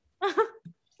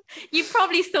 You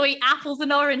probably still eat apples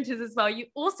and oranges as well. You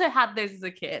also had those as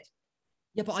a kid.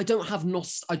 Yeah, but I don't have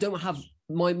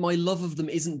my love of them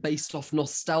isn't based off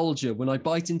nostalgia. When I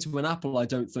bite into an apple, I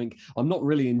don't think I'm not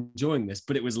really enjoying this,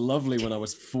 but it was lovely when I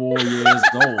was 4 years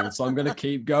old, so I'm going to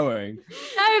keep going.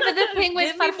 No, but the thing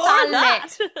with Give me more of that.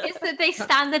 farfalle is that they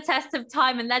stand the test of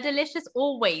time and they're delicious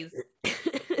always.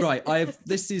 Right,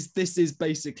 this is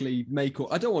basically make or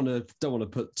I don't want to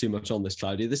put too much on this,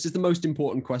 Claudia. This is the most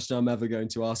important question I'm ever going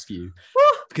to ask you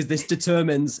because this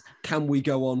determines can we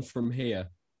go on from here.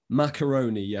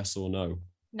 Macaroni, yes or no?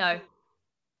 No.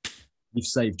 You've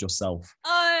saved yourself.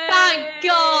 Thank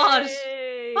God.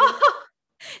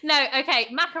 No, okay,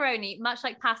 macaroni, much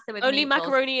like pasta with Only meatballs.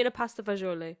 macaroni in a pasta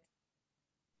fagioli.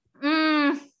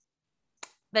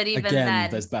 But even Again,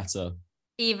 then, there's better.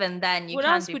 even then, you What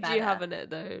can else do would better. you have in it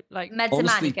though? Like Mezza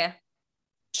Honestly, manica.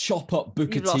 Chop up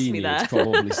You've lost me bucatini there. is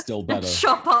probably still better.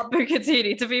 Chop up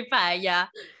bucatini, to be fair, yeah.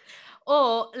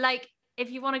 Or like, if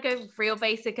you want to go real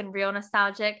basic and real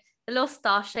nostalgic, the little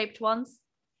star-shaped ones.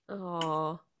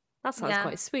 Oh, that sounds Yeah.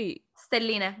 quite sweet.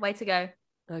 Stellina, way to go.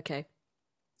 Okay.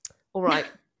 All right.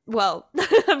 Well,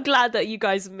 I'm glad that you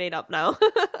guys have made up now.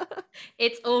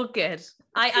 It's all good.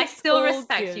 I still all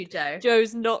respect good. you, Joe.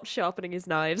 Joe's not sharpening his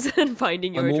knives and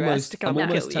finding your I'm address to come I'm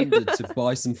and almost kill you. tempted to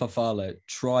buy some farfalle,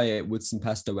 try it with some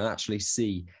pesto, and actually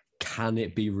see can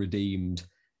it be redeemed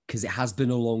because it has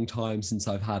been a long time since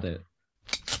I've had it.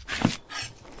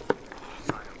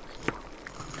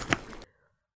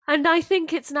 And I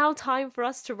think it's now time for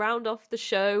us to round off the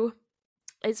show.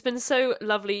 It's been so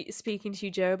lovely speaking to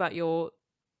you, Joe, about your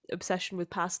obsession with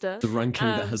pasta. The ranking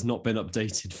that Um, has not been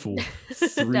updated for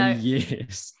 3 No.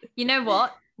 years. You know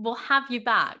what? We'll have you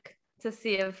back to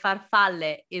see if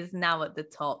farfalle is now at the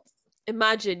top.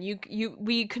 Imagine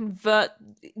we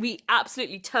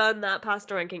absolutely turn that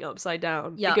pasta ranking upside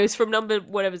down. Yeah. It goes from number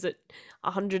whatever is it,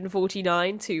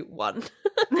 149 to 1.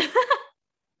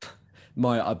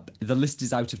 The list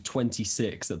is out of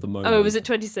 26 at the moment. Oh, was it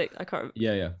 26? I can't remember.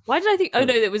 Yeah. Why did I think? Oh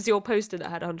no, it was your poster that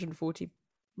had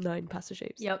 149 pasta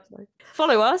shapes. Yep. So,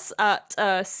 follow us at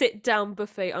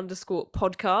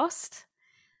sitdownbuffet_podcast,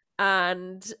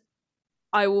 and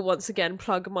I will once again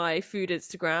plug my food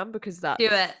Instagram because that's Do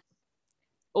it.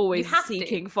 always You have to.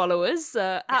 seeking followers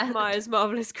at Maya's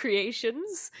Marvelous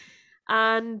Creations,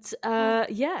 and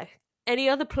yeah. Any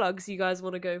other plugs you guys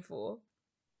want to go for?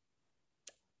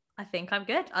 I think I'm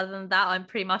good. Other than that, I'm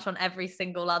pretty much on every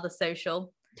single other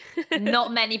social.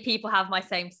 Not many people have my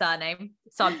same surname,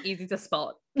 so I'm easy to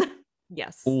spot.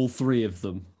 Yes. All 3 of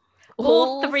them.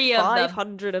 All 3 of them.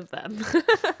 500 of them.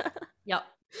 Yep.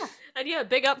 And yeah,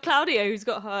 big up Claudia, who's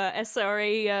got her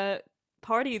SRA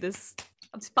party this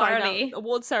Party.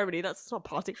 award ceremony. That's not a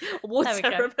party. Award There we go.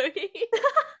 ceremony.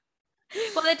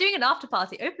 Well, they're doing an after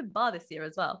party, open bar this year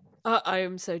as well. I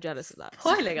am so jealous of that.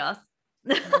 Spoiling us.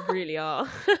 You really are.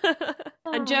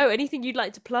 And Joe, anything you'd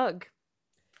like to plug?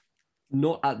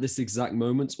 Not at this exact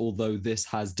moment, although this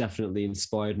has definitely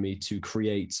inspired me to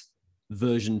create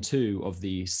version 2 of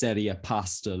the Serie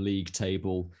Pasta league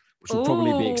table, which will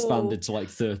probably be Ooh. expanded to like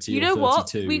 30 You or know 32.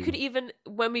 what? We could even,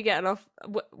 when we get enough,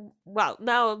 well,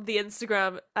 now the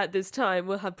Instagram at this time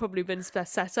will have probably been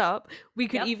set up. We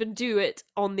could Yep. even do it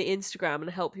on the Instagram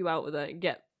and help you out with it and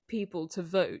get people to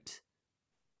vote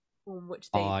on which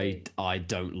they think. I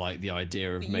don't like the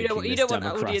idea of You making don't, you this don't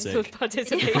want audience democratic.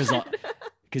 participation.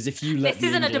 Because if you let This the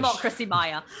isn't a English- democracy,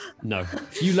 Maya. No,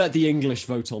 if you let the English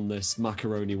vote on this,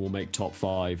 macaroni will make top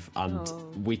 5,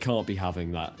 and we can't be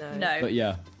having that. No. But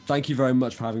yeah, thank you very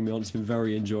much for having me on. It's been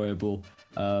very enjoyable.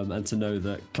 And to know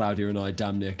that Claudia and I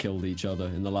damn near killed each other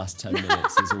in the last 10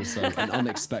 minutes is also an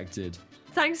unexpected.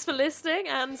 Thanks for listening,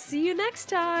 and see you next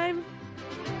time.